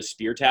nuts, was the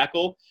spear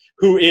tackle,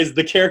 who is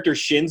the character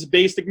Shin's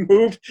basic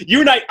move. You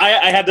and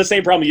I had the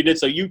same problem you did,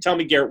 so you tell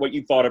me, Garrett, what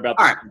you thought about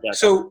this. All right,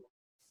 so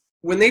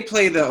when they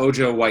play the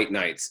Ojo White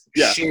Knights,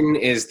 Shin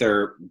is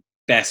their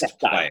best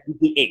player.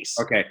 The ace.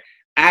 Okay.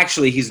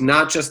 Actually, he's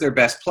not just their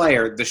best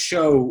player. The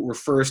show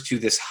refers to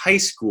this high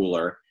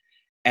schooler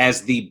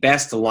as the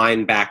best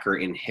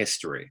linebacker in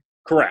history.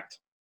 Correct.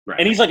 Right.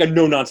 And he's like a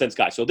no-nonsense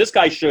guy. So this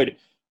guy should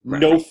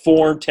know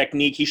form,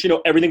 technique. He should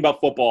know everything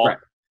about football. Right.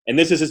 And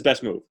this is his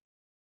best move.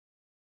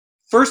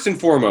 First and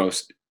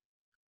foremost,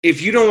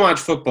 if you don't watch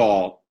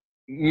football,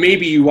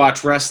 maybe you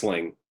watch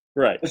wrestling.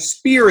 Right. A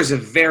spear is a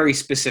very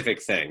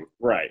specific thing.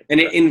 Right. And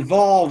it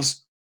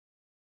involves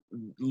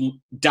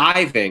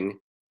diving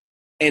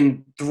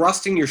and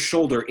thrusting your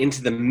shoulder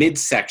into the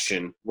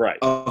midsection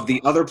of the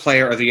other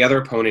player or the other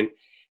opponent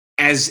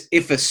as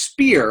if a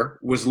spear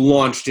was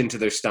launched into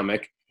their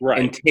stomach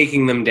and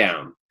taking them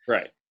down.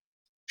 Right.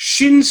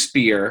 Shin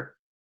spear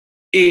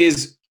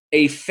is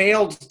a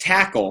failed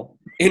tackle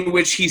in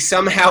which he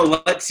somehow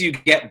lets you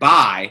get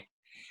by,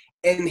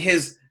 and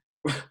his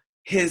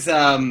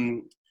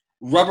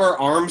Rubber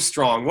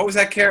Armstrong. What was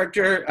that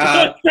character?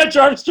 Stretch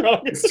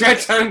Armstrong.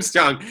 Stretch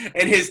Armstrong.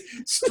 And his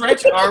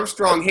Stretch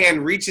Armstrong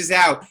hand reaches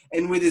out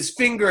and with his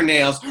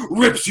fingernails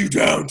rips you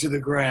down to the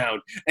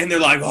ground. And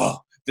they're like, oh,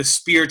 the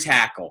spear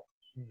tackle.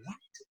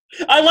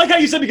 What? I like how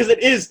you said, because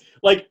it is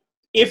like,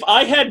 if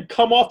I had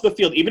come off the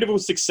field, even if it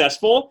was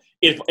successful,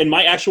 if in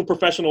my actual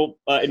professional,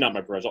 not my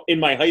professional, in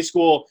my high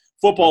school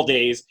football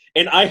days,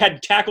 and I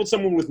had tackled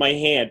someone with my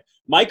hand,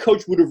 my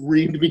coach would have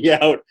reamed me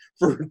out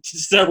for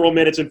several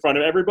minutes in front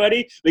of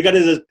everybody because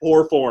it is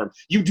poor form.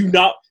 You do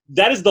not.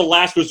 That is the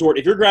last resort.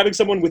 If you're grabbing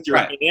someone with your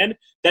hand,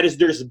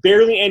 there's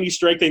barely any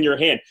strength in your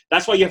hand.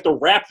 That's why you have to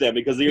wrap them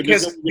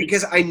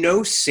because I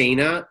know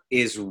Sena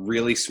is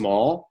really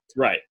small,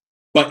 right?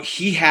 But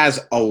he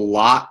has a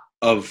lot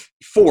of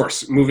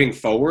force moving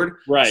forward.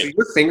 Right. So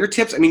your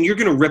fingertips, I mean, you're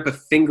going to rip a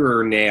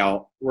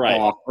fingernail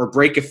off or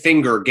break a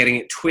finger getting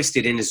it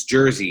twisted in his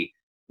jersey,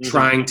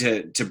 trying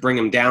to bring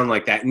him down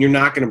like that. And you're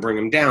not going to bring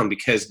him down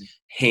because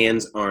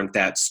hands aren't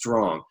that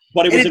strong.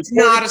 But it's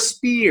not a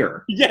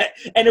spear. Yeah,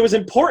 and it was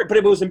important, but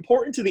it was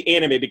important to the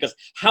anime because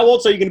how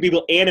else are you going to be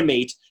able to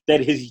animate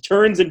that he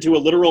turns into a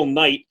literal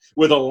knight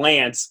with a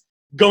lance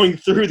going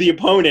through the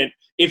opponent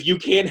if you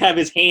can't have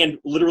his hand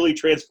literally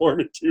transform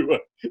into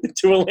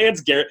a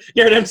lance, Garrett?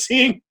 Garrett, I'm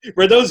seeing,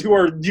 for those who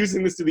are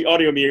using this to the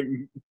audio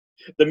medium,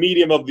 the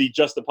medium of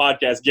just the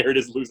podcast, Garrett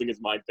is losing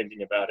his mind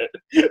thinking about it.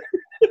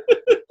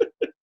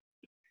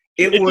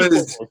 It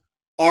was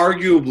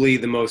arguably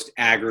the most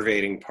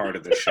aggravating part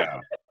of the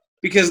show.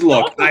 Because,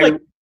 look,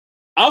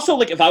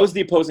 also, if I was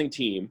the opposing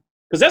team,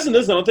 because that's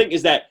another thing,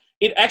 is that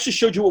it actually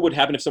showed you what would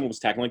happen if someone was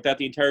tackling like that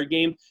the entire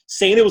game.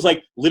 Saying it was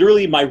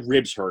literally my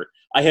ribs hurt.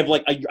 I have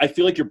I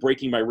feel like you're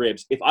breaking my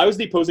ribs. If I was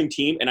the opposing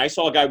team and I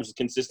saw a guy who was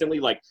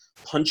consistently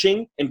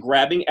punching and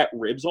grabbing at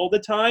ribs all the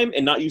time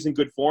and not using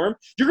good form,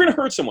 you're going to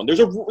hurt someone.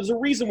 There's a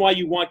reason why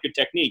you want good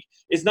technique.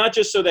 It's not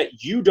just so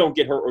that you don't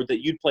get hurt or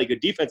that you play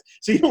good defense,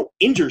 so you don't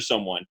injure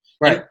someone.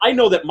 Right. And I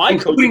know that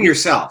including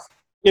yourself.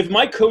 If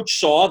my coach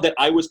saw that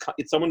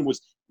if someone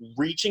was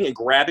reaching and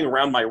grabbing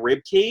around my rib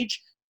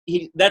cage,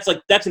 that's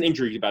an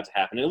injury about to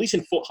happen. And at least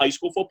in high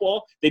school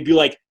football, they'd be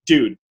like,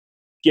 dude,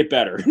 get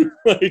better.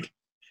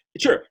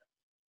 Sure.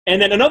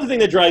 And then another thing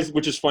that drives,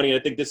 which is funny, and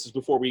I think this is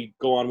before we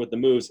go on with the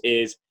moves,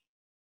 is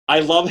I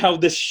love how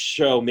this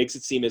show makes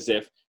it seem as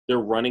if they're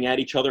running at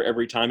each other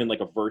every time in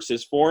a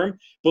versus form.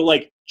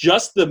 But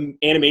just the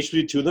animation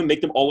between the two of them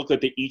make them all look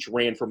like they each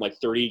ran from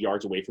 30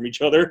 yards away from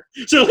each other.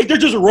 So they're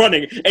just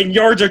running and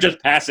yards are just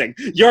passing.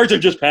 Yards are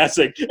just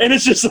passing. And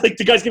it's just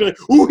the guy's going to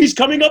be ooh, he's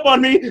coming up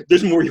on me.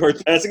 There's more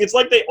yards passing. It's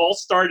like they all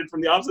started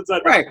from the opposite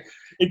side. Right.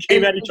 And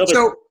came at each other.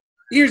 So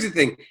here's the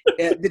thing.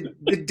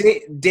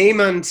 The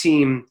Daemon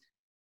team,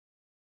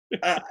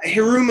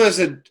 Hiruma's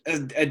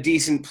a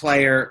decent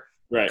player.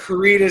 Right.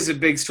 Kurita's a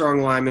big,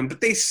 strong lineman,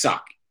 but they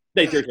suck.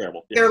 They're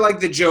terrible. Yeah. They're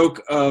like the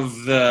joke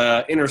of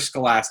the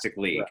interscholastic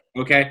league,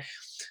 okay?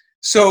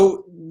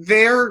 So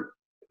their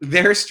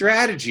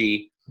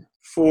strategy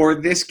for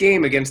this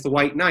game against the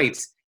White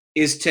Knights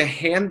is to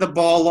hand the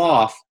ball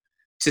off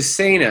to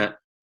Sena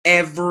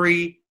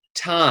every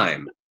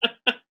time.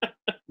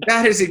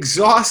 That is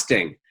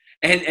exhausting.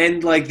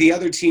 And the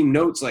other team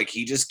notes,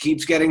 he just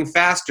keeps getting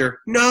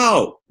faster.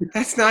 No,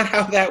 that's not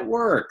how that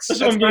works.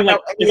 That's what I'm getting,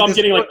 if I'm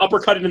getting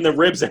uppercutted in the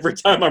ribs every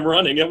time I'm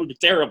running, that would be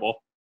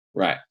terrible.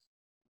 Right.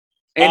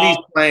 And he's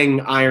playing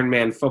Iron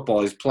Man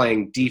football. He's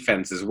playing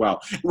defense as well,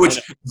 which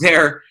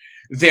their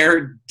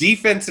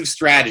defensive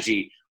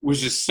strategy was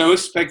just so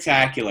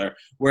spectacular,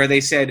 where they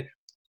said,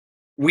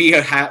 we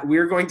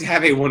are going to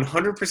have a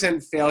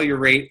 100% failure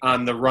rate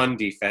on the run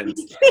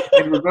defense,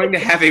 and we're going to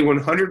have a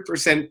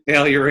 100%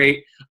 failure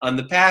rate on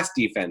the pass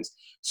defense.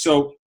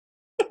 So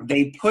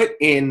they put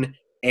in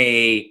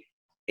a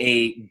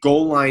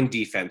goal line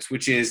defense,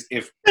 which is,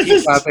 if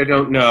people out there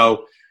don't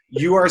know,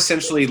 you are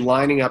essentially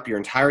lining up your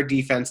entire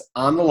defense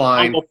on the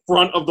line, on the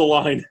front of the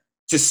line,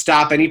 to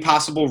stop any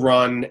possible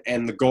run,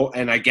 and the goal.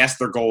 And I guess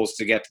their goal is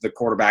to get to the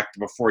quarterback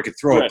before he could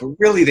throw it. But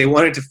really, they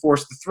wanted to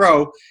force the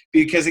throw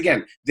because,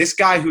 again, this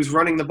guy who's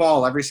running the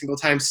ball every single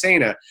time,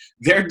 Sena,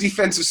 their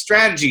defensive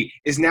strategy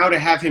is now to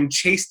have him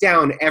chase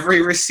down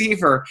every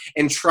receiver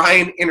and try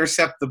and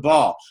intercept the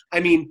ball. I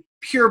mean,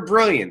 pure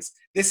brilliance.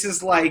 This is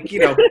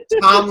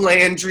Tom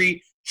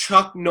Landry,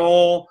 Chuck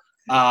Noll,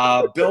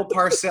 Bill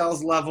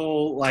Parcells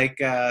level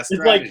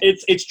strategy.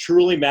 It's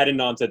truly Madden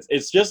nonsense.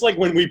 It's just like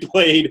when we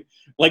played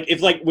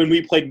when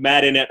we played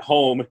Madden at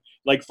home,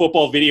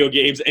 football video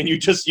games, and you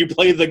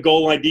play the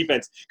goal line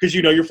defense because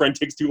your friend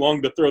takes too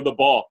long to throw the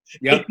ball.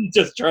 Yep. You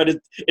just try to.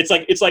 It's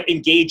like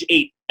engage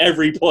 8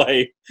 every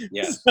play.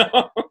 Yeah.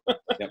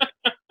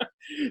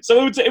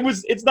 So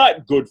it's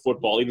not good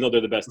football, even though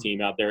they're the best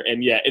team out there.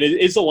 And yeah,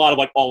 it's a lot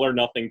of all or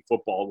nothing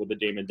football with the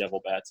Damon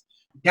Devil Bats.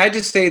 Can I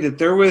just say that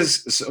there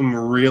was some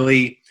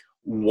really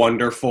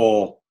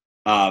wonderful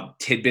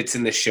tidbits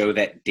in the show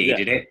that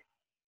dated it.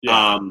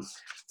 Yeah.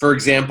 For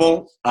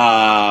example,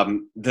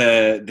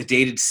 the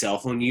dated cell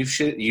phone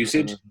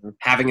usage,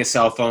 having a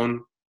cell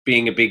phone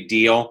being a big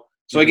deal.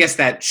 So I guess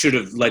that should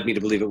have led me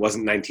to believe it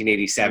wasn't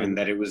 1987,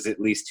 that it was at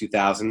least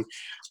 2000.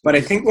 But I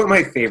think one of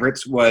my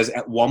favorites was,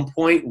 at one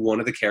point, one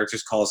of the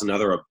characters calls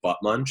another a butt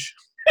munch.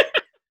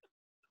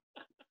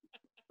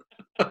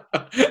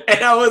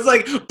 And I was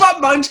like,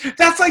 butt munch?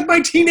 That's like my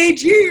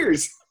teenage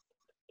years.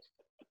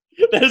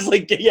 That is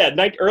late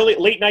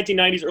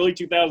 1990s, early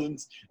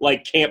 2000s,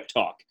 camp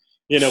talk.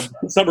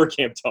 Summer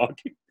camp talk.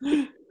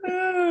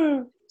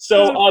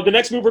 So the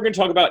next move we're going to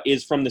talk about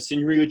is from the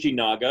Shinryuji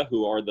Naga,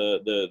 who are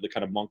the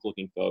kind of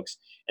monk-looking folks,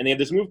 and they have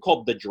this move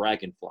called the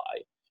Dragonfly,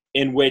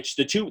 in which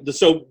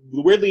so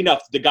weirdly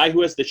enough, the guy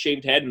who has the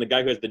shaved head and the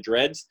guy who has the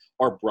dreads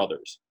are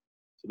brothers.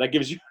 So that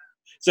gives you,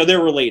 so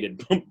they're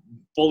related,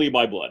 fully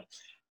by blood,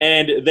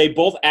 and they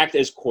both act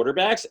as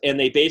quarterbacks, and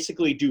they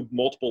basically do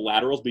multiple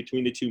laterals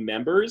between the two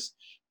members,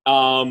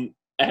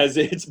 as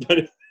it's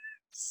but.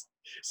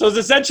 So it's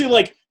essentially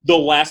like the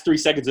last 3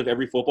 seconds of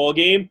every football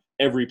game,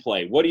 every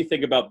play. What do you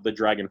think about the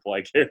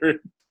Dragonfly, Garrett?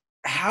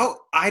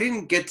 I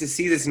didn't get to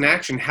see this in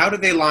action. How do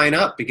they line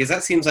up? Because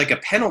that seems like a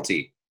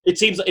penalty. It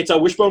seems it's a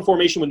wishbone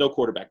formation with no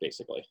quarterback,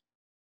 basically.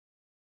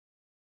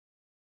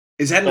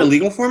 Is that an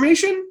illegal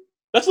formation?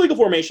 That's a legal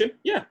formation,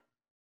 yeah.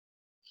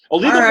 A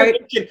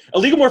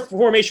legal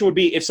formation would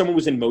be if someone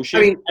was in motion.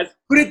 I mean,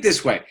 put it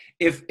this way.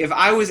 If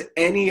I was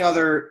any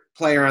other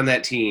player on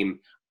that team,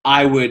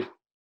 I would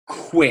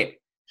quit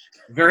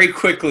very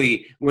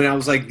quickly when I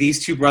was like,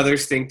 these two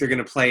brothers think they're going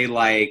to play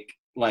like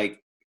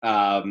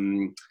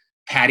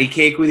patty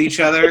cake with each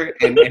other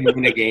and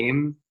win a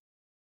game.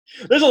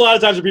 There's a lot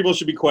of times where people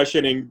should be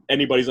questioning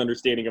anybody's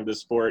understanding of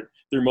this sport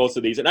through most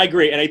of these. And I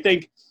agree. And I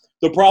think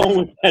the problem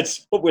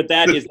with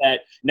that is that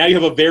now you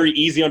have a very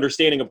easy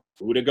understanding of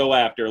who to go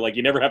after. Like,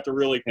 you never have to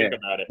really think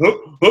about it.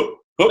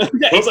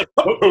 It's like,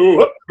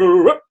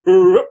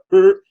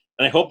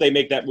 and I hope they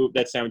make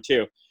that sound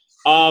too.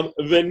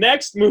 The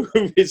next move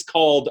is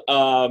called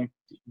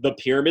the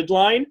pyramid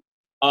line.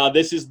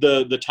 This is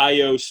the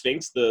Tayo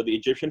Sphinx, the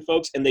Egyptian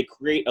folks, and they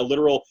create a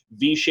literal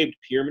V-shaped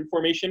pyramid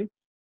formation.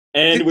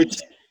 And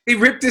they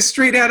ripped this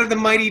straight out of the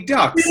Mighty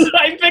Ducks.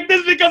 I picked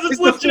this because it's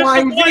legit the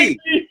flying V.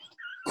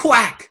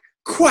 Quack,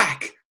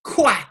 quack,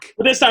 quack.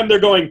 But this time they're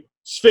going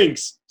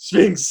Sphinx,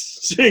 Sphinx,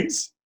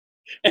 Sphinx.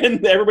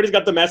 And everybody's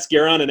got the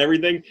mascara on and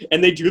everything,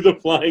 and they do the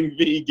flying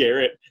V,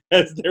 Garrett,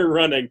 as they're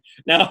running.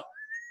 Now,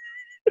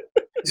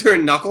 is there a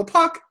knuckle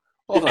puck?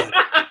 Hold on.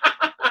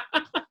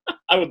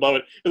 I would love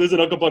it if there's a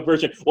knuckle puck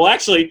version. Well,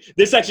 actually,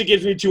 this actually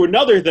gives me to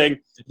another thing.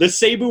 The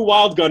Cebu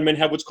Wild Gunmen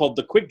have what's called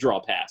the quick draw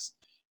pass.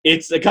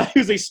 It's a guy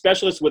who's a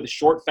specialist with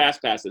short,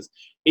 fast passes.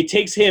 It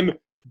takes him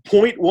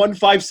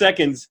 0.15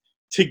 seconds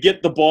to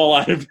get the ball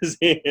out of his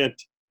hand.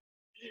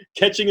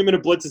 Catching him in a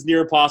blitz is near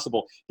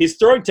impossible. His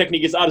throwing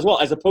technique is odd as well.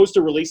 As opposed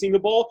to releasing the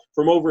ball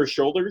from over a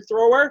shoulder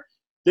thrower,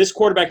 this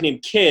quarterback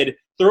named Kid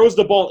throws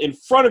the ball in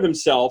front of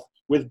himself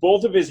with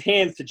both of his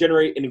hands to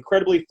generate an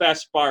incredibly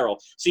fast spiral.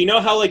 So you know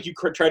how like you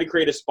try to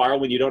create a spiral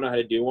when you don't know how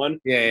to do one?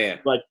 Yeah.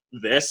 Like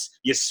this,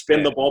 you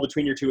spin the ball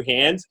between your two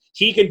hands.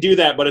 He can do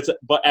that, but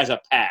as a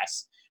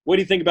pass. What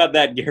do you think about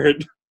that,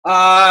 Garrett?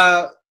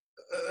 That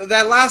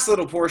last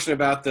little portion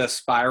about the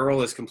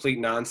spiral is complete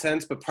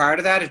nonsense. But prior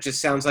to that, it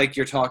just sounds like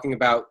you're talking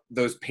about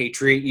those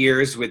Patriot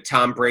years with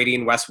Tom Brady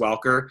and Wes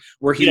Welker,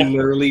 where he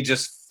literally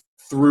just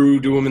threw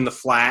to him in the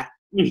flat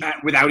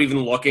without even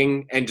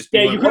looking and just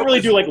you couldn't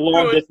really do like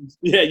long distance.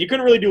 Yeah, you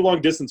couldn't really do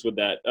long distance with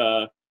that.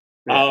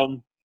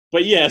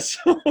 But yes.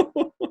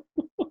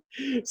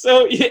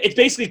 So it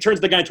basically turns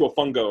the guy into a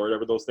fungo or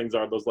whatever those things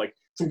are. Those like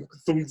they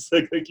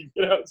can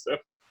get out. So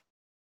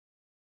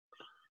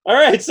all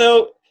right,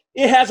 so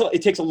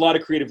it takes a lot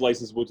of creative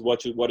license with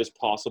what is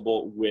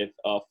possible with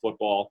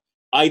football.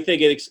 I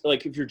think it's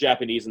like if you're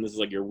Japanese and this is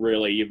like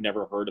you've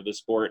never heard of the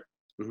sport.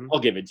 Mm-hmm. I'll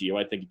give it to you.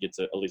 I think it gets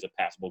at least a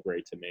passable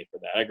grade to me for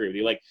that. I agree with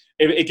you. Like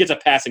it gets a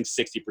passing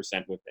 60%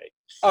 with me.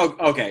 Oh,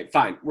 okay,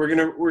 fine. We're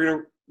gonna.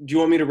 Do you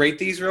want me to rate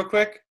these real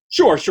quick?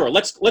 Sure.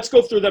 Let's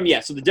go through them. Yeah.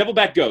 So the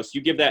Devilback Ghost.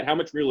 You give that. How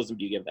much realism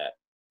do you give that?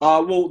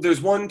 Well,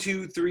 there's 1,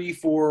 2, 3,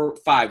 4,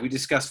 5. We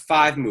discussed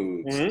 5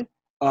 moves. Mm-hmm.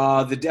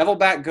 The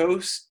Devilback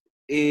Ghost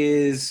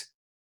is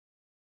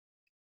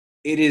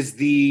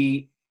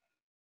the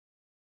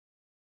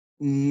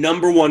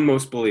number 1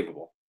 most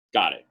believable.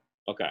 Got it.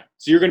 Okay.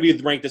 So you're going to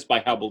be ranked this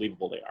by how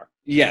believable they are.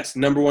 Yes,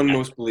 number 1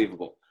 most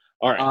believable.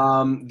 All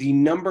right. The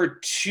number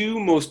 2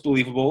 most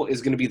believable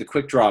is going to be the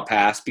quick draw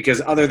pass because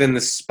other than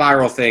the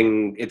spiral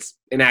thing, it's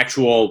an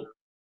actual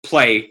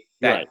play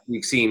that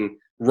we've seen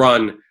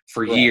run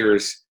for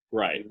years.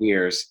 Right.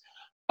 Years.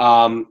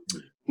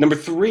 Number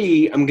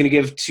 3, I'm going to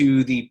give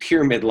to the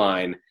pyramid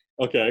line.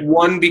 Okay.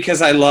 1,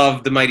 because I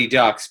love the Mighty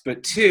Ducks,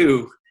 but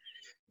 2,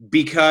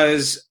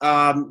 because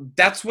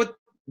that's what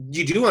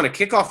you do on a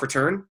kickoff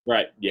return.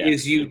 Right. Yeah.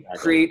 Is you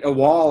create a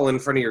wall in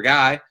front of your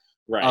guy.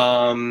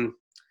 Right.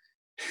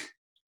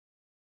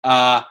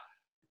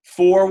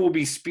 4 will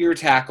be spear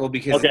tackle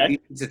because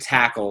it's a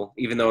tackle,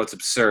 even though it's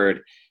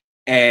absurd.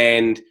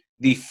 And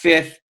the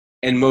 5th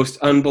and most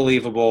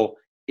unbelievable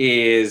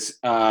is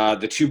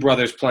the 2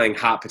 brothers playing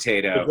hot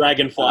potato. The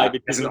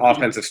Dragonfly. As an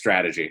offensive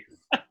strategy.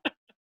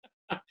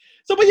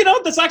 So, but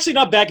that's actually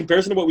not bad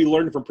comparison to what we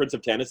learned from Prince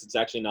of Tennis. It's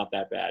actually not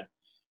that bad.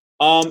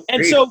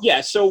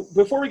 So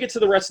before we get to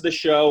the rest of the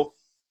show,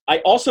 I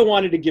also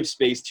wanted to give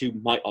space to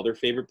my other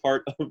favorite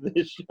part of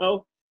this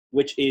show,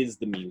 which is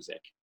the music.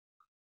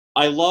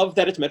 I love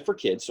that it's meant for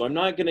kids, so I'm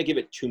not going to give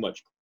it too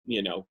much,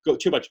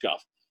 too much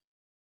guff.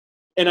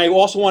 And I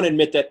also want to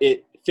admit that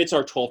it fits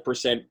our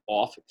 12%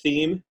 off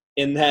theme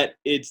in that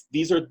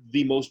these are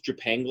the most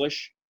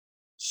Japanglish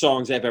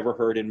songs I've ever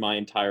heard in my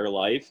entire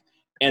life.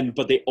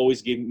 But they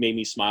always made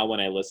me smile when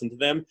I listened to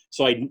them.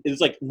 So it's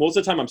like most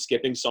of the time I'm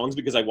skipping songs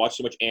because I watch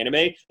so much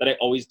anime that I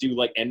always do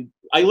like, and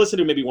I listen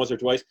to it maybe once or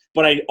twice,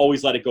 but I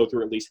always let it go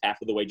through at least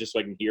half of the way just so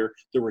I can hear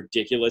the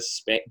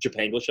ridiculous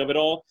Japanglish of it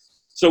all.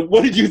 So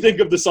what did you think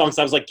of the songs?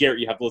 I was like, Garrett,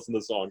 you have to listen to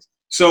the songs.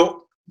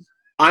 So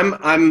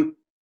I'm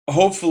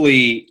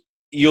hopefully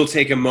you'll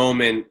take a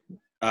moment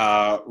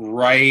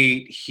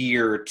right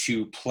here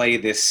to play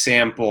this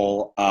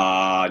sample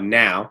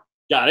now.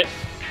 Got it.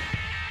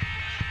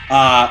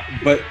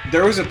 But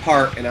there was a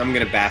part, and I'm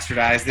going to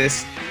bastardize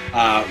this,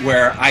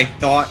 where I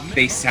thought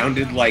they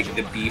sounded like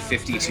the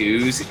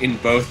B-52s in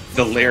both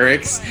the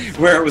lyrics,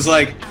 where it was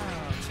like,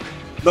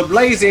 the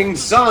blazing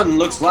sun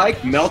looks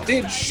like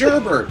melted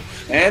sherbet,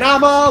 and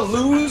I'm a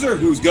loser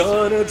who's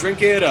gonna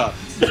drink it up.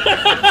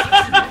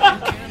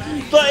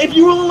 But if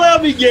you will allow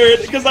me,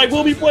 Garrett, because I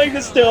will be playing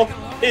this still,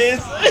 is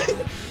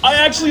I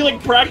actually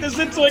like practice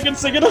it so I can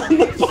sing it on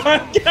the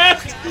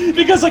podcast.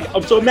 Because like,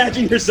 so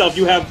imagine yourself,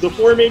 you have the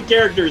four main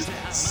characters,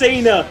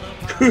 Seina,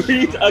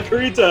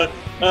 Kurita,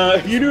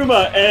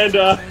 Yunuma, and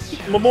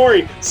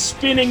Momori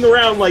spinning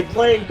around like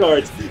playing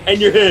cards,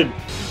 and you're in.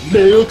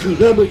 Neo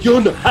Kurama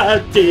Yona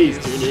hot days.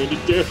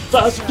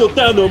 Fasto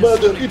Tano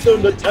Mother, it's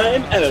on the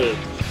time out.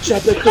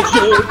 Shabeko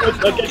Yo,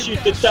 Nagashi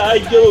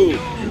Tayo.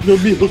 No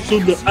Miho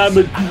Suna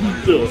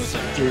Amadusa.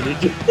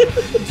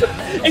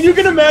 And you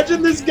can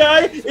imagine this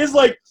guy is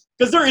like,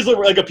 because there is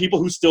like a people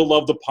who still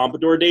love the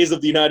pompadour days of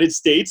the United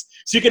States.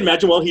 So you can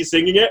imagine while he's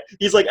singing it,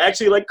 he's like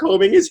actually like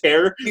combing his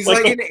hair. He's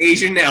like an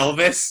Asian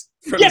Elvis.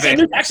 Yes, and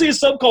there's actually a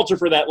subculture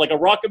for that, like a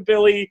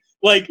rockabilly,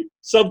 like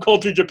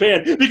subculture in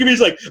Japan. Because he's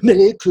like,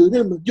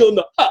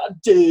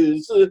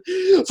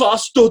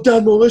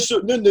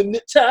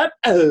 tap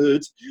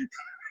out.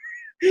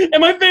 And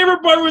my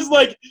favorite part was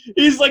like,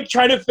 he's like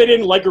trying to fit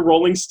in like a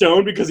Rolling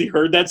Stone because he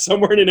heard that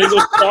somewhere in an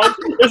English song.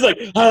 It's like,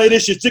 hi,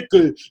 this is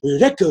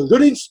like a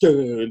Rolling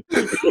Stone.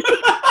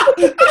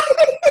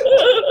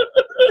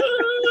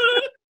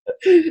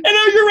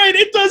 And you're right,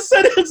 it does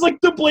say it's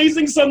like the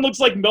blazing sun looks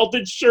like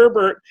melted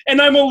sherbet,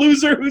 and I'm a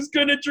loser who's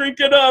gonna drink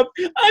it up.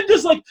 I'm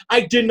just like,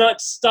 I did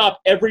not stop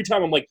every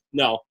time. I'm like,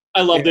 no,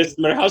 I love this.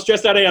 No matter how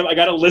stressed out I am, I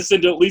gotta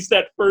listen to at least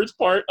that first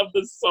part of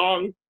the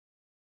song.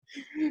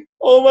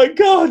 Oh my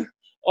god.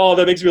 Oh,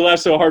 that makes me laugh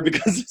so hard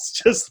because it's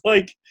just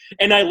like,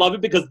 and I love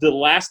it because the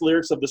last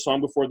lyrics of the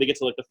song before they get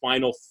to like the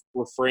final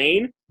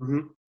refrain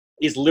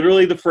is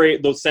literally the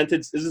phrase, those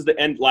sentence. This is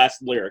the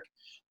last lyric.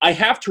 I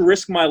have to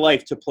risk my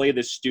life to play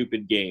this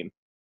stupid game.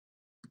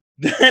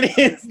 That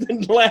is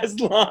the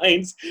last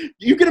lines.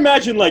 You can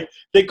imagine, like,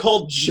 they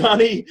called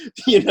Johnny,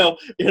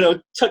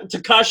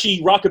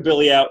 Takashi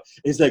Rockabilly out.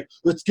 He's like,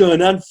 what's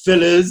going on,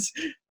 fellas?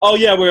 Oh,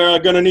 yeah, we're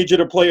going to need you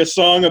to play a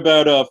song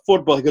about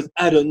football. He goes,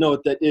 I don't know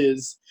what that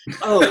is.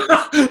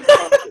 Oh.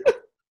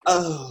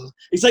 Oh.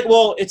 He's like,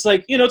 well, it's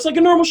like, it's like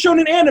a normal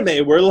shonen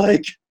anime where,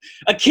 like,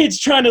 a kid's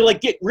trying to,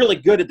 like, get really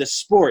good at the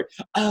sport.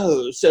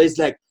 Oh, so he's,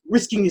 like,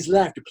 risking his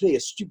life to play a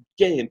stupid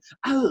game.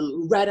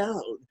 Oh, right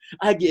on.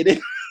 I get it.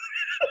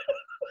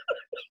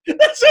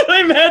 That's what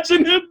I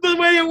imagined the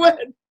way it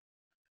went.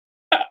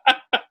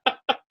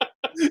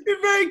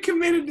 You're very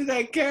committed to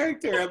that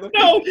character. I'm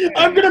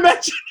going to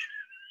imagine.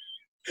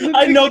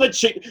 I know that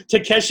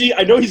Takeshi,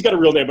 I know he's got a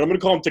real name, but I'm going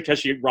to call him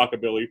Takeshi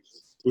Rockabilly.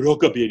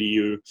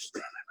 Rockabilly.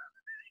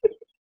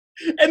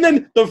 And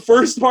then the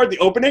first part, the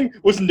opening,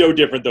 was no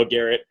different, though,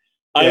 Garrett.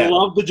 Yeah. I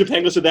love the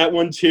Japanglish of that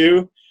one,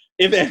 too.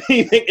 If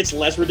anything, it's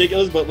less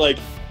ridiculous, but, like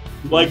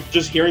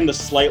just hearing the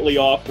slightly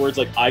off words,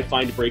 like, I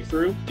find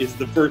breakthrough, is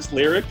the first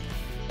lyric.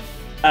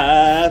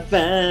 I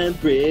find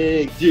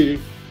breakthrough.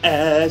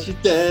 Like,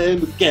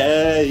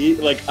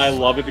 I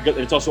love it because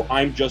it's also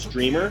I'm Just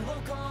Dreamer,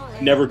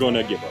 never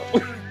gonna give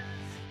up.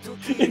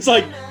 It's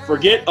like,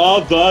 forget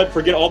all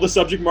the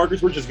subject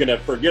markers, we're just gonna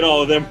forget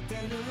all of them.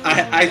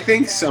 I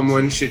think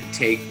someone should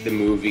take the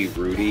movie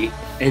Rudy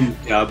and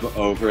dub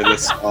over the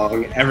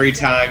song every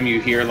time you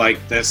hear,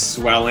 like, the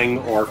swelling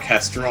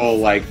orchestral,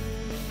 like,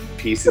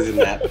 pieces in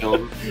that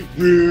film.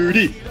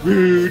 Rudy,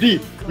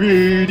 Rudy,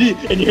 Rudy.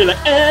 And you're like,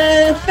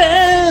 I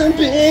found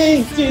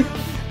breakthrough.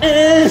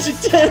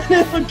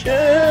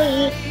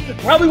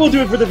 Probably we'll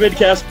do it for the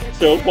vidcast,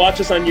 so watch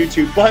us on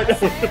YouTube, but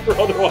for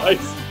otherwise.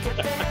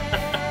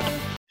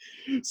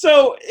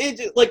 So,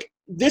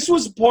 this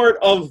was part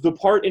of the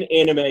part in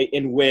anime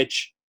in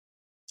which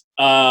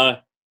no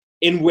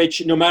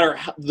matter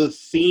how the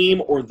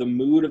theme or the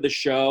mood of the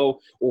show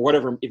or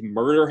whatever, if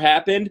murder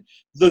happened,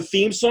 the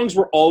theme songs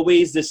were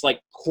always this,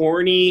 like,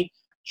 corny,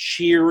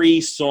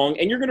 cheery song.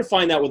 And you're going to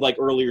find that with, like,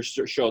 earlier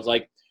shows.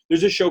 Like,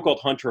 there's a show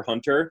called Hunter x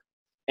Hunter,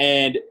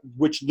 and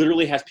which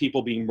literally has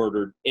people being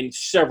murdered in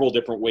several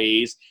different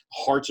ways.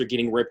 Hearts are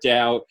getting ripped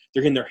out.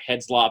 They're getting their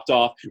heads lopped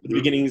off. At the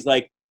beginning, he's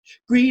like,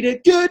 Rita,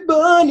 good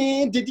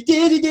morning.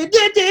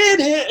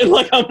 And,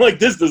 like, I'm like,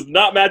 this does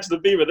not match the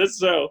theme of this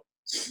show.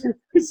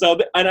 So,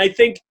 and I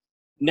think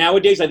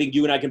nowadays,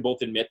 you and I can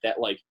both admit that,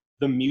 like,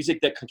 the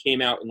music that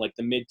came out in like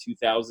the mid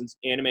 2000s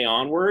anime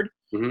onward,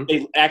 Mm-hmm.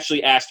 they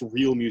actually asked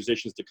real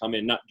musicians to come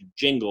in, not do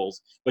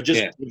jingles, but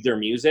just give their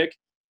music.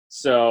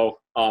 So,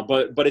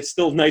 but it's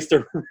still nice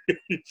to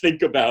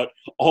think about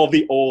all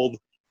the old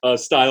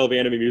style of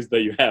anime music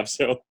that you have.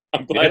 So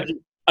I'm glad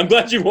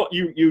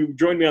you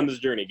joined me on this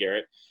journey,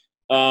 Garrett.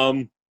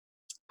 The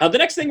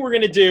next thing we're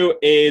going to do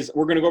is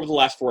we're going to go over the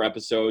last 4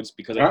 episodes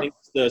because I think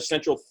the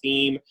central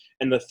theme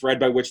and the thread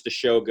by which the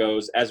show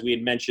goes, as we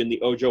had mentioned,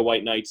 the Ojo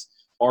White Knights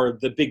are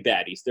the big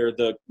baddies. They're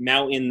the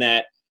mountain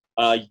that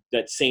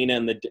Sana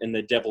and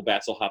the Devil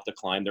Bats will have to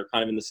climb. They're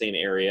kind of in the same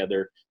area.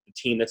 They're the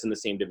team that's in the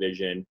same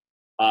division.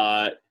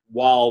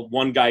 While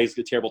one guy is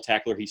a terrible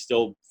tackler, he's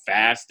still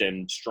fast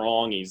and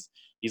strong. He's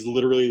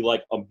literally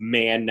like a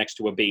man next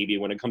to a baby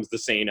when it comes to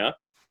Sana.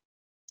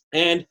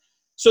 And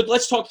so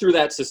let's talk through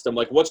that system,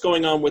 like what's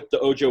going on with the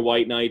Ojo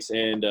White Knights,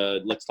 and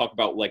let's talk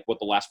about like what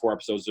the last 4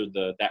 episodes of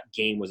that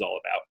game was all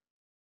about.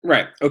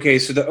 Right. Okay.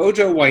 So the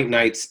Ojo White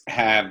Knights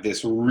have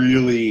this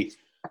really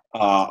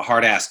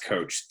hard-ass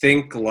coach.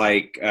 Think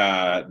like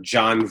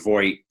John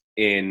Voight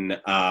in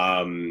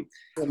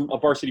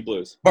Varsity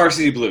Blues.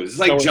 Varsity Blues. It's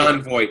like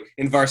John Voight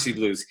in Varsity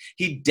Blues.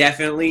 He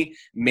definitely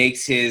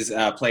makes his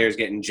players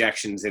get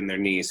injections in their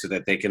knees so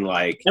that they can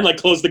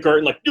close the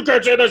curtain. Like, you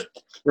can't say this.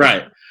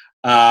 Right.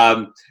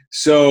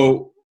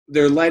 So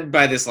they're led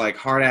by this like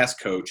hard-ass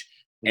coach,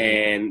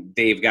 and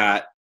they've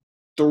got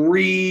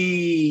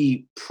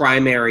 3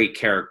 primary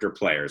character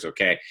players,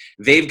 okay?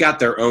 They've got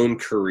their own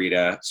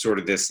Kurita, sort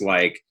of this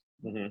like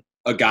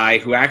a guy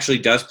who actually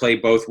does play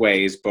both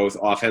ways, both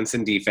offense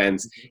and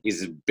defense.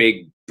 He's a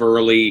big,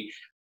 burly,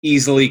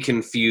 easily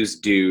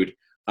confused dude.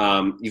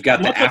 You've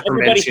got the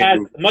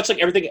aforementioned... Much like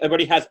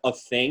everybody has a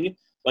thing.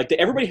 Like,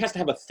 everybody has to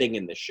have a thing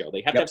in this show.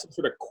 They have to have some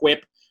sort of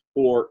quip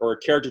or a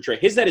character trait.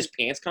 His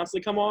pants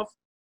constantly come off.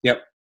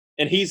 Yep.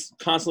 And he's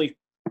constantly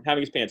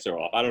having his pants tear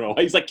off. I don't know.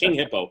 He's like King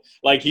Hippo.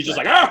 Like, he's just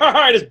like,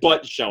 and his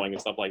butt showing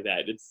and stuff like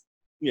that. It's,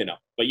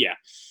 but yeah.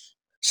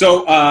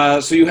 So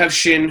you have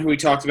Shin, who we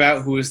talked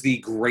about, who is the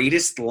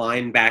greatest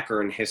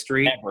linebacker in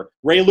history. Ever.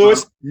 Ray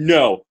Lewis?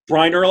 No.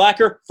 Brian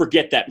Urlacher?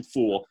 Forget that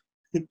fool.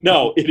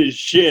 No, it is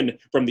Shin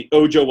from the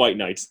Ojo White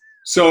Knights.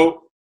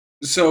 So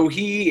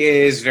he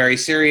is very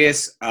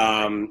serious,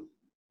 the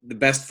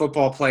best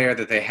football player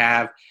that they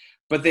have,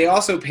 but they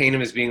also paint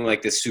him as being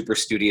like this super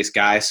studious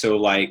guy. So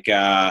like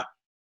at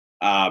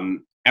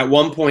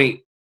one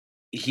point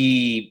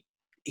he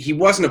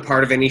wasn't a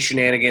part of any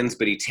shenanigans,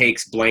 but he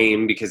takes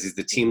blame because he's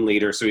the team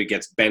leader, so he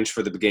gets benched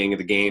for the beginning of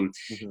the game.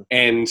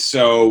 And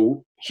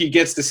so he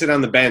gets to sit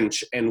on the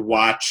bench and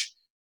watch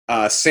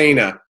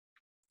Sana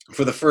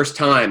for the first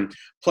time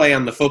play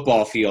on the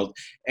football field,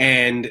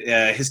 and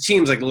his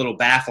team's like a little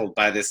baffled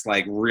by this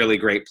like really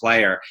great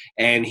player,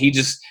 and he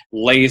just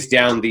lays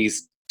down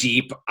these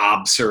deep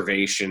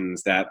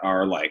observations that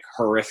are like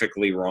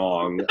horrifically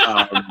wrong.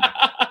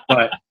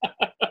 But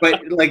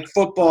like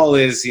football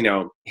is,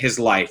 his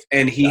life,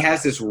 and he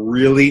has this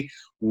really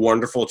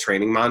wonderful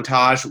training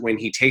montage when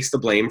he takes the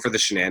blame for the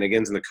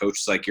shenanigans, and the coach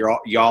is like,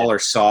 y'all are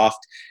soft,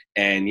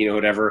 and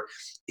whatever.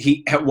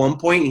 At one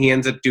point he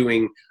ends up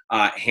doing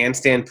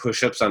handstand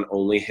push-ups on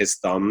only his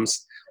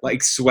thumbs,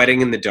 like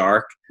sweating in the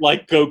dark,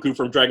 like Goku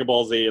from Dragon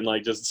Ball Z, and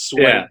like just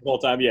sweating the whole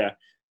time. Yeah,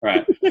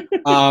 right.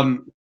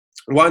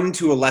 One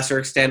to a lesser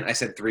extent, I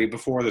said 3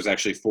 before. There's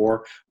actually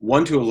 4.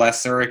 One to a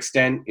lesser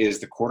extent is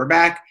the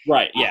quarterback.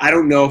 Right. Yeah. I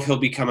don't know if he'll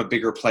become a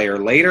bigger player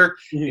later.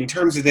 In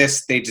terms of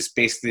this, they just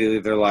basically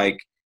they're like,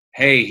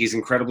 hey, he's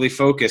incredibly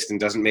focused and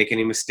doesn't make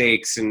any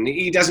mistakes, and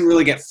he doesn't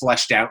really get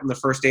fleshed out in the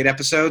first 8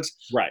 episodes.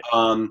 Right.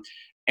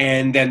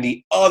 And then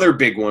the other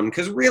big one,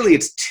 because really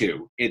it's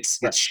 2. It's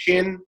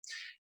Shin,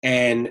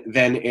 and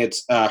then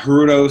it's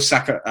Haruto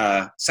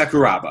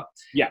Sakuraba.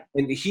 Yeah.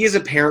 And he is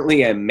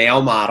apparently a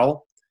male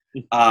model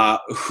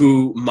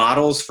who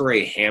models for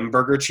a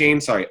hamburger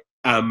chain.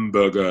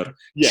 Hamburger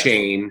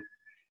chain.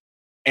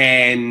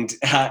 And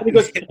he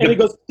goes,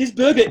 this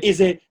burger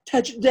is a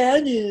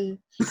touchdown.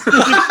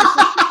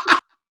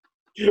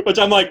 Which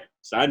I'm like,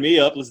 sign me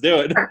up, let's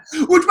do it.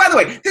 Which, by the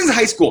way, this is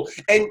high school.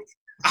 And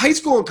high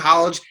school and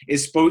college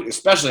is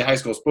especially high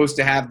school, is supposed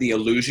to have the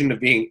illusion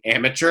of being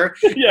amateur.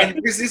 Yeah. And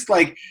there's this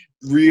like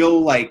real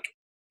like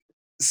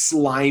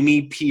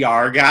slimy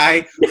PR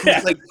guy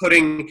who's like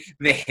putting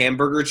the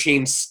hamburger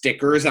chain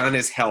stickers on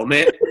his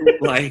helmet.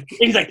 Like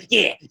he's like,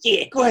 yeah,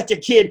 go ahead,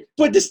 kid,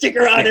 put the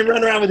sticker on and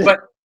run around with it.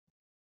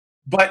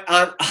 But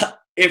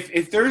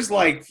if there's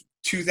like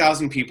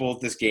 2,000 people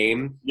at this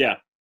game,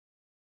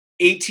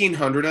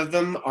 1,800 of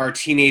them are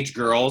teenage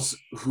girls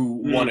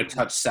who want to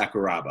touch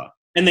Sakuraba.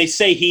 And they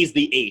say he's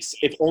the ace,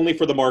 if only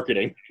for the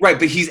marketing. Right,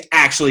 but he's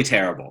actually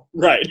terrible.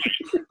 Right.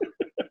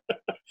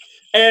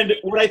 And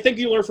what I think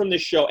you learn from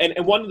this show,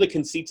 and one of the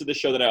conceits of the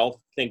show that I also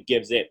think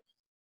gives it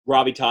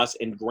gravitas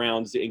and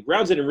grounds it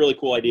in a really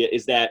cool idea,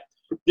 is that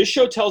this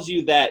show tells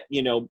you that,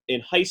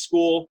 in high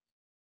school,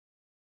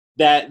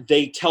 that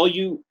they tell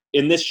you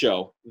in this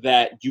show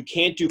that you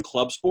can't do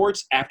club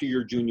sports after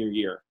your junior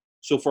year.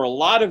 So for a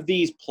lot of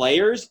these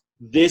players,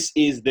 this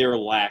is their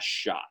last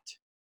shot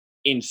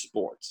in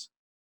sports.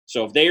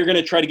 So if they are going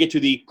to try to get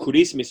to the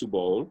Christmas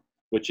Bowl,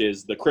 which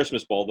is the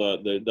Christmas Bowl,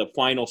 the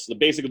finals,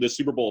 basically the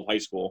Super Bowl of high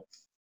school,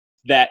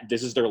 that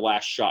this is their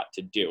last shot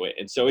to do it.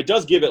 And so it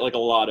does give it like a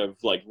lot of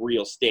like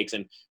real stakes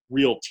and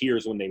real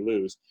tears when they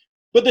lose.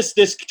 But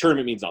this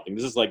tournament means nothing.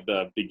 This is like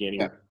the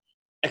beginning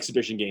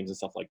exhibition games and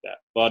stuff like that.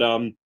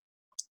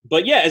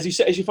 But yeah, as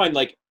you find,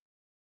 like,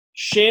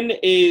 Shin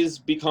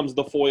becomes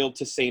the foil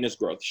to Seina's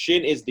growth.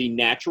 Shin is the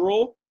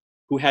natural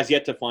who has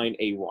yet to find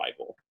a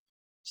rival.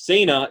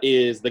 Seina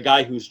is the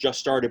guy who's just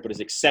started but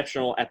is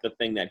exceptional at the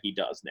thing that he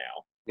does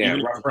now. Yeah,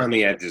 rough around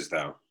the edges,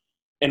 though.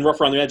 And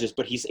rough around the edges,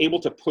 but he's able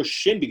to push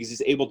Shin because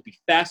he's able to be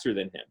faster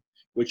than him,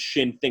 which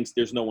Shin thinks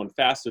there's no one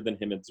faster than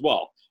him as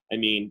well. I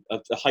mean, a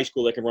high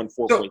school that can run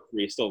 4.3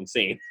 is still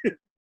insane.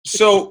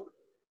 So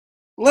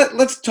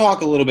let's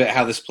talk a little bit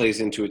how this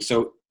plays into it.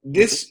 So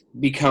this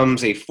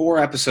becomes a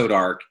 4-episode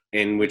arc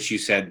in which you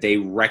said they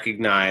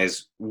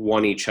recognize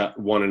one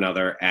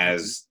another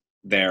as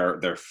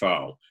their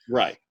foe.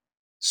 Right.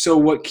 So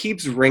what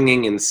keeps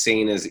ringing in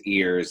Seina's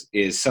ears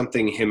is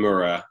something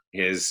Himura,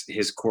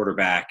 his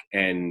quarterback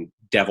and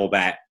Devil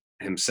Bat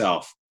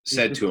himself,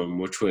 said to him,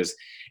 which was,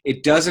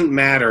 it doesn't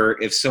matter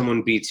if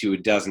someone beats you a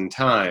dozen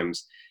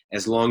times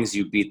as long as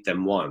you beat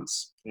them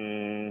once.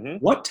 Mm-hmm.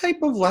 What type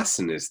of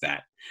lesson is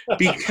that?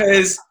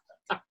 Because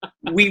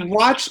we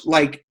watched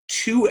like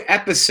 2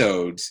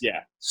 episodes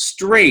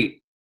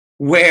straight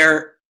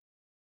where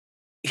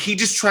he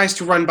just tries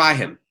to run by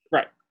him.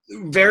 Right.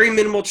 Very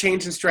minimal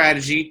change in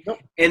strategy. Nope.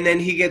 And then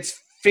he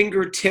gets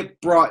fingertip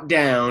brought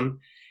down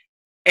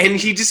and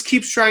he just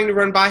keeps trying to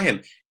run by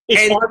him.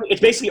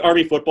 It's basically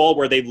Army football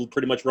where they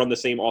pretty much run the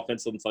same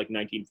offense since like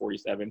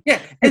 1947. Yeah.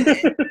 And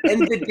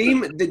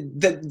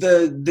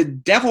the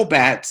Devil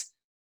Bats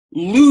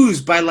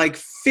lose by like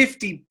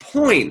 50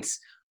 points.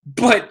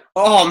 But,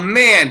 oh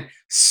man,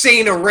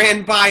 Seina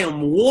ran by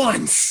him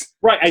once.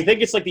 Right. I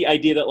think it's like the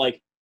idea that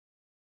like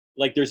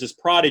there's this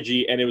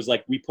prodigy and it was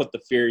like, we put the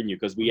fear in you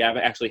because we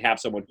actually have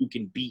someone who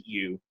can beat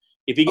you.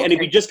 And if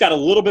he just got a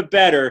little bit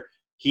better,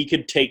 he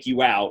could take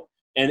you out.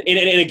 And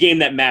in a game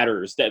that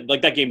matters,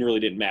 that game really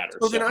didn't matter.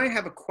 So then I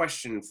have a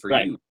question for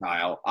you,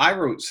 Kyle. I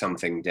wrote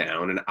something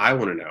down and I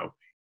want to know,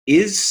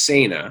 is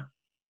Seina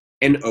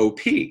an OP?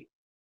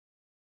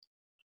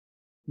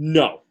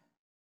 No.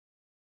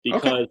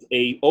 Because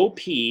a OP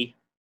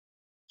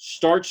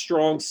starts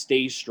strong,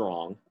 stays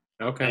strong.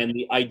 Okay. And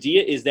the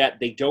idea is that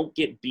they don't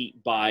get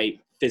beat by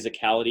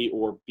physicality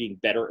or being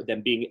better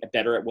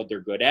at what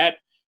they're good at.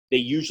 They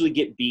usually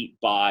get beat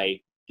by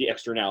the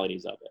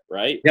externalities of it,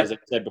 right? Yep. As I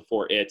said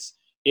before, it's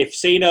if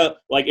Seina,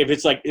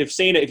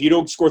 if you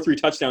don't score 3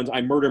 touchdowns, I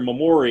murder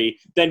Momori,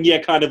 then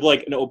kind of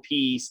like an OP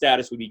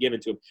status would be given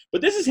to him. But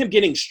this is him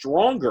getting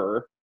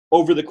stronger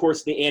over the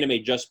course of the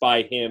anime just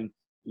by him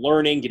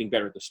learning, getting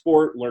better at the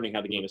sport, learning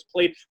how the game is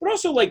played, but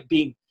also like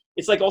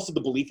it's like also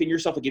the belief in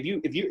yourself. Like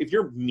if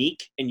you're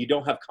meek and you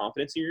don't have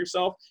confidence in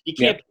yourself, you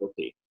can't be OP.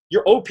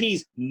 Your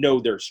OPs know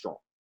they're strong.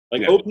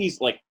 Like OPs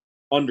like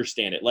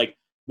understand it. Like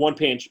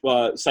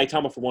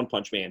Saitama for One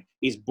Punch Man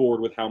is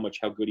bored with how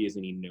good he is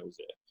and he knows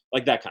it.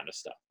 Like that kind of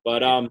stuff.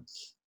 But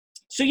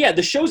so yeah,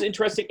 the show's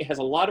interesting. It has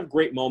a lot of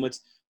great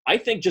moments. I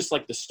think just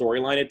like the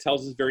storyline it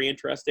tells is very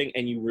interesting,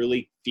 and you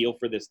really feel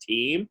for this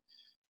team.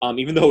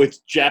 Even though it's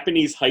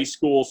Japanese high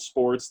school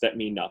sports that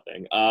mean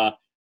nothing.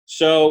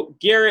 So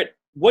Garrett,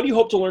 what do you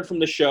hope to learn from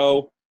the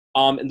show?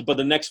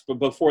 But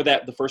before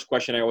that, the first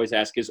question I always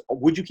ask is,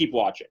 would you keep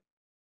watching?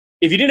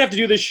 If you didn't have to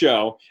do this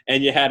show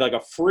and you had like a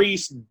free,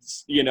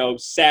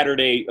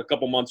 Saturday a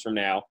couple months from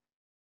now,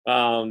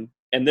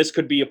 and this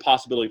could be a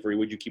possibility for you,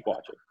 would you keep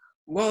watching?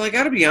 Well, I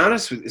got to be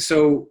honest with you.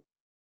 So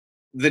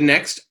the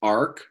next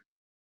arc,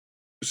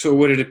 so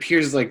what it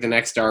appears like the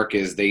next arc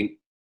is they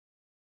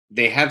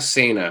have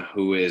Seina,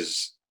 who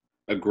is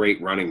a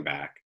great running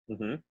back.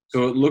 Mm-hmm.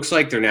 So it looks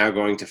like they're now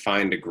going to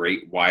find a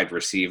great wide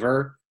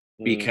receiver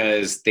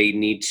because they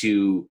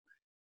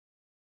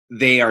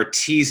are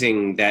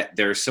teasing that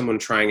there's someone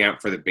trying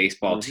out for the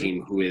baseball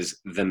team who is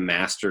the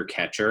master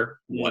catcher,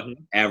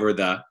 whatever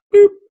that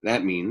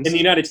means. In the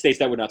United States,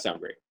 that would not sound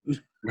great.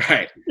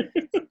 Right.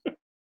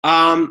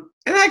 And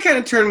that kind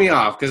of turned me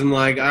off because I'm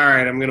like, all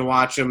right, I'm going to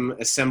watch them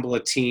assemble a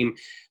team.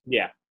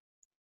 Yeah.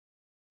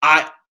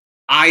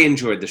 I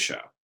enjoyed the show.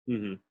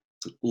 Mm-hmm.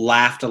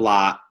 Laughed a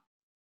lot.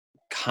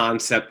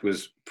 Concept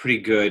was pretty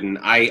good, and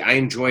I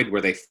enjoyed where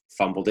they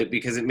fumbled it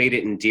because it made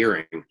it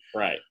endearing.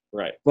 Right.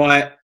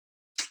 But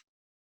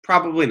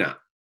probably not.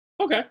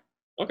 Okay.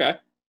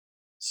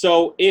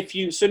 So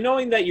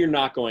knowing that you're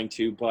not going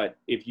to, but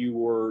if you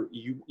were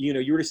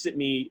to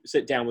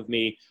sit down with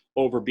me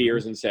over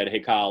beers and said,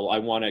 "Hey Kyle, I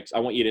want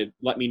you to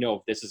let me know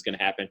if this is going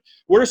to happen."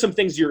 What are some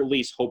things you're at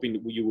least hoping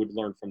that you would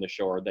learn from the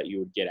show or that you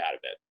would get out of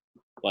it?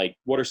 Like,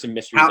 what are some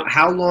mysteries?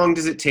 How long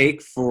does it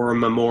take for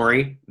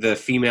Momori, the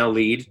female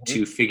lead,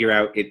 to figure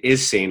out it is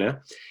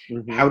Seina?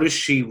 Mm-hmm. How does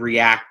she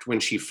react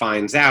when she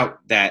finds out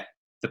that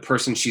the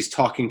person she's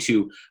talking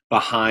to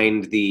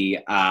behind the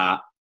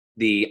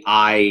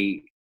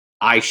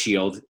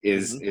Eyeshield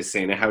is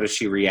Seina? How does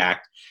she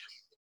react?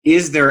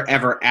 Is there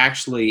ever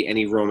actually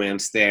any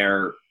romance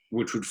there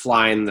which would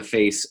fly in the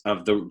face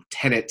of the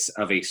tenets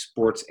of a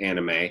sports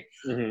anime.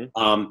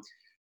 Mm-hmm.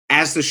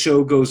 As the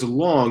show goes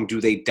along, do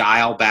they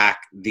dial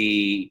back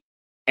the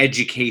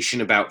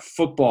education about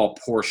football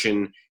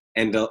portion,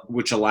 and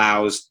which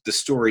allows the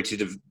story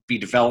to be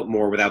developed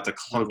more without the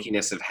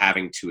clunkiness of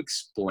having to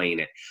explain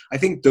it? I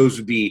think those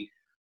would be.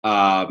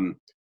 Do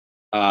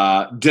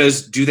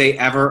they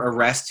ever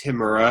arrest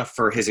Himura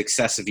for his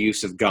excessive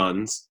use of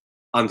guns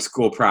on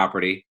school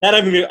property? That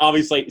I'm gonna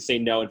obviously say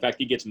no. In fact,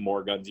 he gets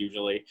more guns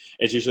usually.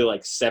 It's usually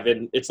like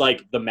 7. It's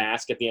like The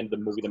Mask at the end of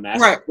the movie, The Mask.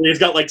 Right. Where he's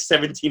got like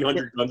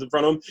 1,700 guns in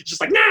front of him. It's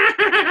just like,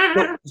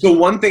 nah! The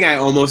one thing I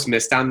almost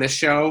missed on this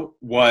show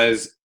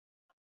was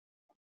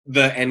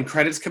the end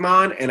credits come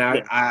on, and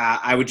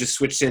I would just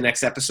switch to the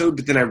next episode,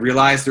 but then I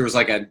realized there was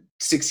like a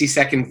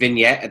 60-second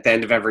vignette at the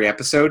end of every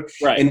episode.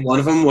 Right. And one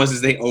of them was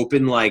as they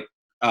open like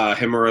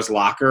Himura's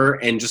locker,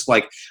 and just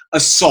like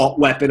assault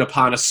weapon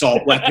upon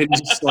assault weapon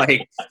just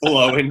like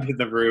flow into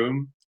the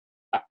room.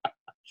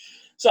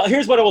 So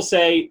here's what I will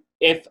say.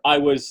 If I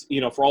was,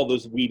 for all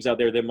those weebs out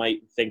there that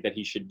might think that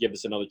he should give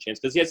us another chance,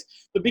 because yes,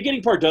 the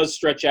beginning part does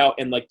stretch out,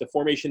 and like the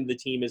formation of the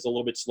team is a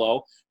little bit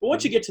slow. But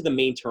once you get to the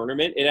main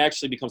tournament, it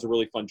actually becomes a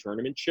really fun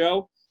tournament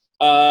show.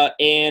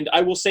 And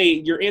I will say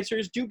your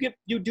answers you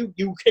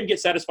can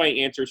get satisfying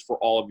answers for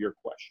all of your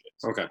questions.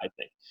 Okay, I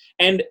think.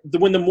 And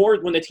when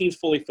the team's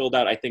fully filled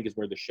out, I think is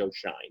where the show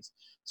shines.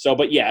 So,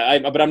 but yeah,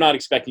 but I'm not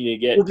expecting you to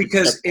get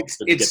because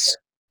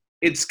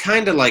it's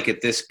kind of like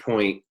at this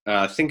point.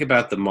 Think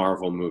about the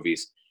Marvel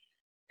movies.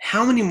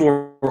 How many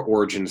more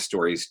origin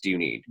stories do you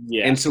need?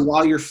 Yeah. And so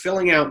while you're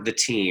filling out the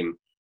team,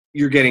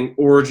 you're getting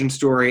origin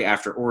story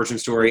after origin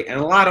story, and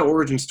a lot of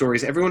origin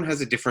stories, everyone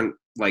has a different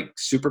like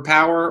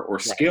superpower or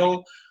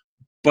skill,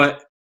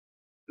 but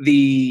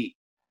the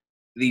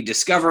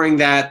discovering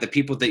that, the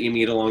people that you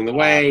meet along the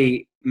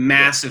way,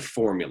 massive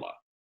formula.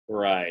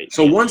 Right.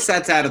 So once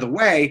that's out of the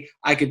way,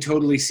 I could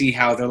totally see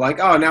how they're like,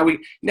 oh, now we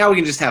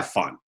can just have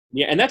fun.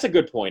 Yeah, and that's a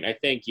good point. I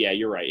think,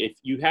 you're right. If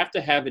you have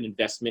to have an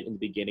investment in the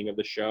beginning of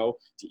the show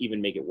to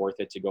even make it worth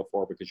it to go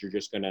forward, because you're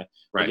just going to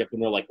get them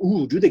there like,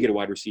 ooh, do they get a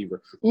wide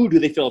receiver? Ooh, do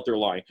they fill out their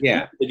line?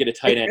 Yeah. Ooh, they get a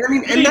tight end.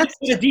 And that's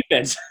the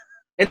defense.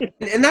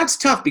 and that's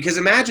tough, because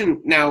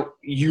imagine now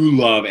you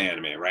love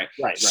anime, right?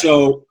 Right.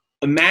 So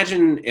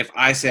imagine if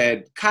I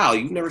said, Kyle,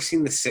 you've never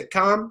seen the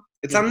sitcom?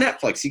 It's on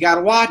Netflix. You got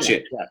to watch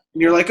it. Yeah.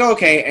 And you're like,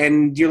 okay.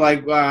 And you're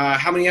like,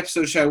 how many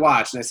episodes should I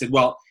watch? And I said,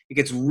 well, it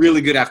gets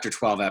really good after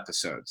 12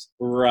 episodes.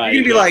 Right.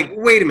 You'd be like,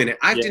 wait a minute.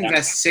 I have to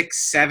invest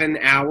 6-7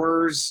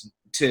 hours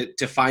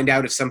to find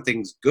out if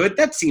something's good?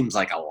 That seems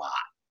like a lot.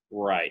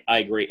 Right. I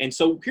agree. And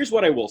so here's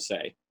what I will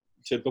say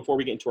before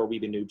we get into our We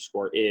the Noob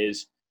score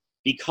is,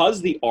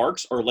 because the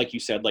arcs are, like you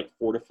said, like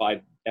 4 to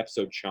 5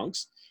 episode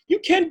chunks, you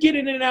can get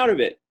in and out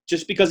of it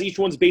just because each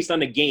one's based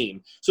on a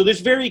game. So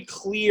there's very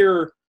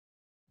clear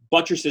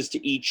buttresses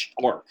to each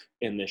arc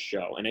in this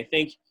show. And I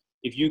think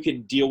if you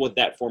could deal with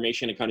that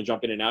formation and kind of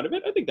jump in and out of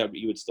it, I think that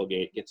you would still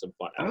get some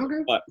fun out of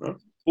it. But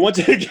once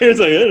again, it's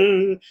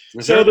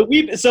like, so the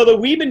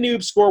Weeb and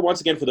Noob score, once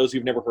again, for those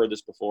who've never heard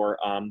this before,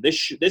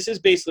 this is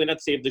basically not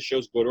to say if the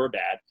show's good or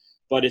bad,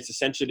 but it's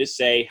essentially to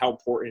say how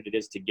important it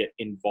is to get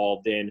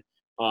involved in.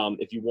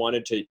 If you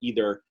wanted to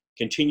either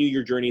continue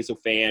your journey as a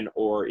fan,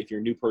 or if you're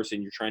a new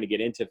person, you're trying to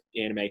get into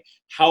anime,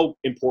 how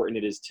important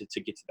it is to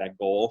get to that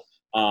goal.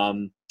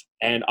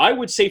 And I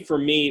would say for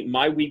me,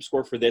 my weeb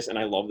score for this, and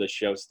I love this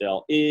show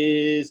still,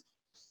 is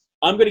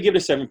I'm going to give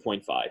it a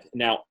 7.5.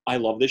 Now, I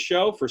love this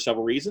show for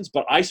several reasons,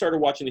 but I started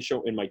watching the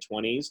show in my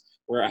 20s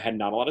where I had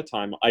not a lot of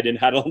time. I didn't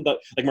have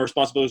my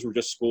responsibilities were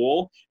just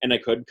school, and I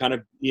could kind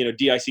of,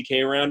 DICK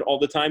around all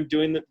the time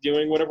doing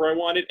whatever I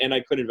wanted, and I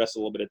could invest a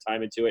little bit of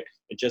time into it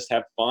and just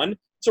have fun.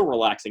 It's a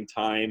relaxing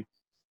time.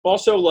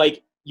 Also,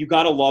 like, you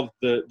got to love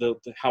the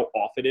how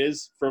off it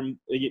is from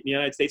the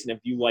United States, and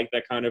if you like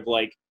that kind of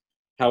like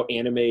how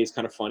anime is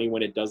kind of funny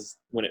when it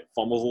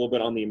fumbles a little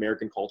bit on the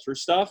American culture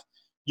stuff,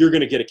 you're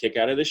going to get a kick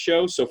out of this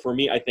show. So for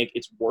me, I think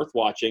it's worth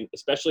watching,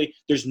 especially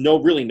there's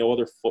really no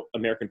other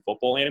American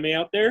football anime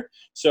out there.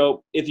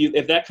 So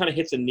if that kind of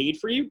hits a need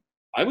for you,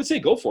 I would say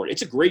go for it.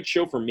 It's a great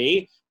show for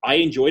me. I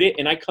enjoyed it,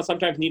 and I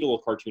sometimes need a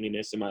little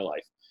cartooniness in my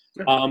life.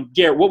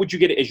 Garrett, what would you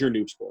get as your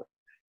noob score?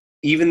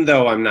 Even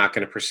though I'm not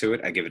going to pursue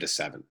it, I give it a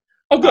 7.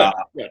 Oh, good.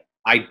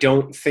 I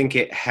don't think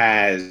it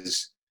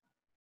has.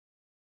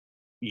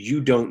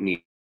 You don't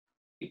need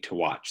to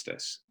watch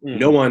this.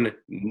 No one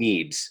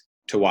needs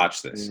to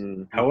watch this.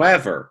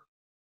 However,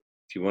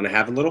 if you want to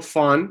have a little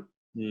fun,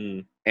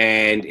 and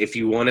if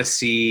you want to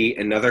see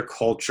another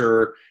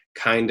culture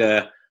kind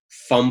of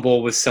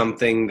fumble with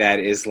something that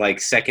is like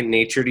second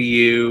nature to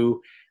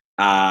you,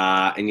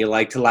 and you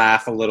like to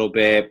laugh a little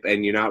bit,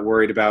 and you're not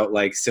worried about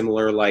like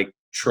similar like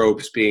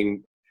tropes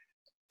being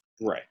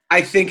right,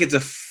 I think it's a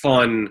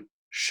fun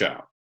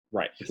show.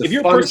 Right. It's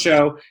a fun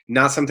show,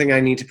 not something I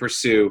need to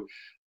pursue,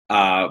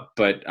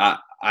 but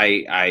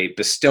I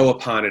bestow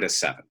upon it a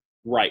 7.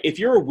 Right. If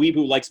you're a weeb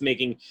who likes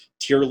making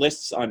tier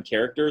lists on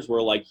characters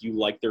where like you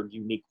like their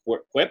unique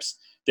quips,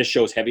 this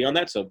show's heavy on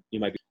that, so you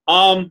might be.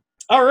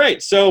 All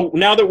right, so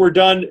now that we're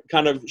done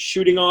kind of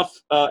shooting off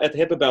at the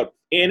hip about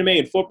anime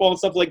and football and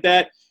stuff like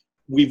that,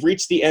 we've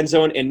reached the end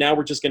zone, and now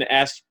we're just going to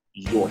ask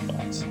your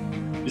thoughts.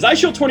 Is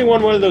Eyeshield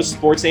 21 one of those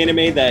sports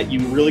anime that you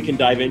really can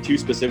dive into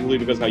specifically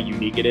because of how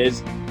unique it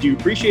is? Do you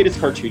appreciate its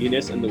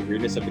cartooniness and the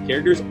weirdness of the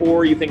characters,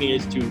 or are you thinking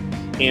it's too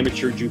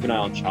amateur,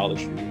 juvenile, and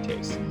childish for your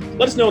taste?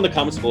 Let us know in the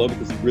comments below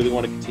because we really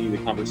want to continue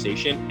the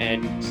conversation,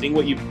 and seeing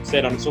what you've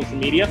said on social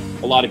media,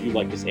 a lot of you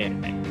like this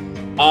anime.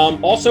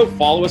 Also,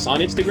 follow us on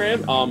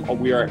Instagram.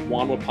 We are at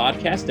Wanwa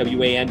Podcast,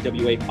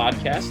 WANWA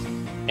Podcast,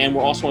 and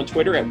we're also on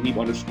Twitter at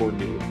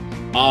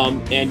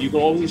Weeb_new. And you can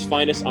always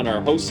find us on our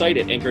host site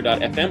at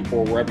anchor.fm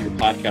or wherever your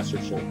podcasts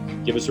are sold.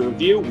 Give us a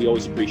review. We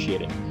always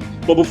appreciate it.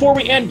 But before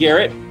we end,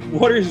 Garrett,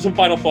 what are some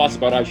final thoughts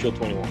about Eyeshield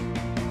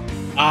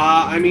 21?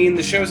 I mean,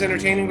 the show's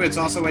entertaining, but it's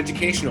also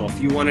educational. If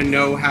you want to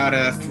know how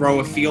to throw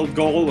a field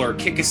goal or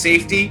kick a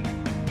safety,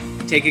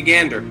 take a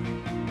gander.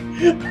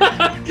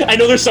 I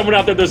know there's someone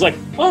out there that's like,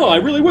 oh, I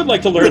really would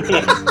like to learn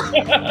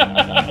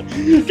that.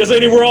 Because I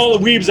mean, we're all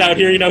weebs out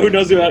here, who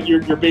knows about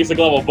your basic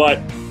level. But,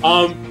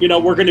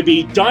 we're going to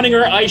be donning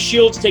our ice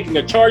shields, taking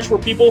a charge for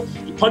people,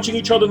 punching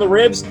each other in the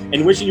ribs,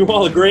 and wishing you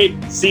all a great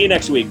see you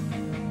next week.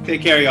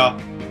 Take care, y'all.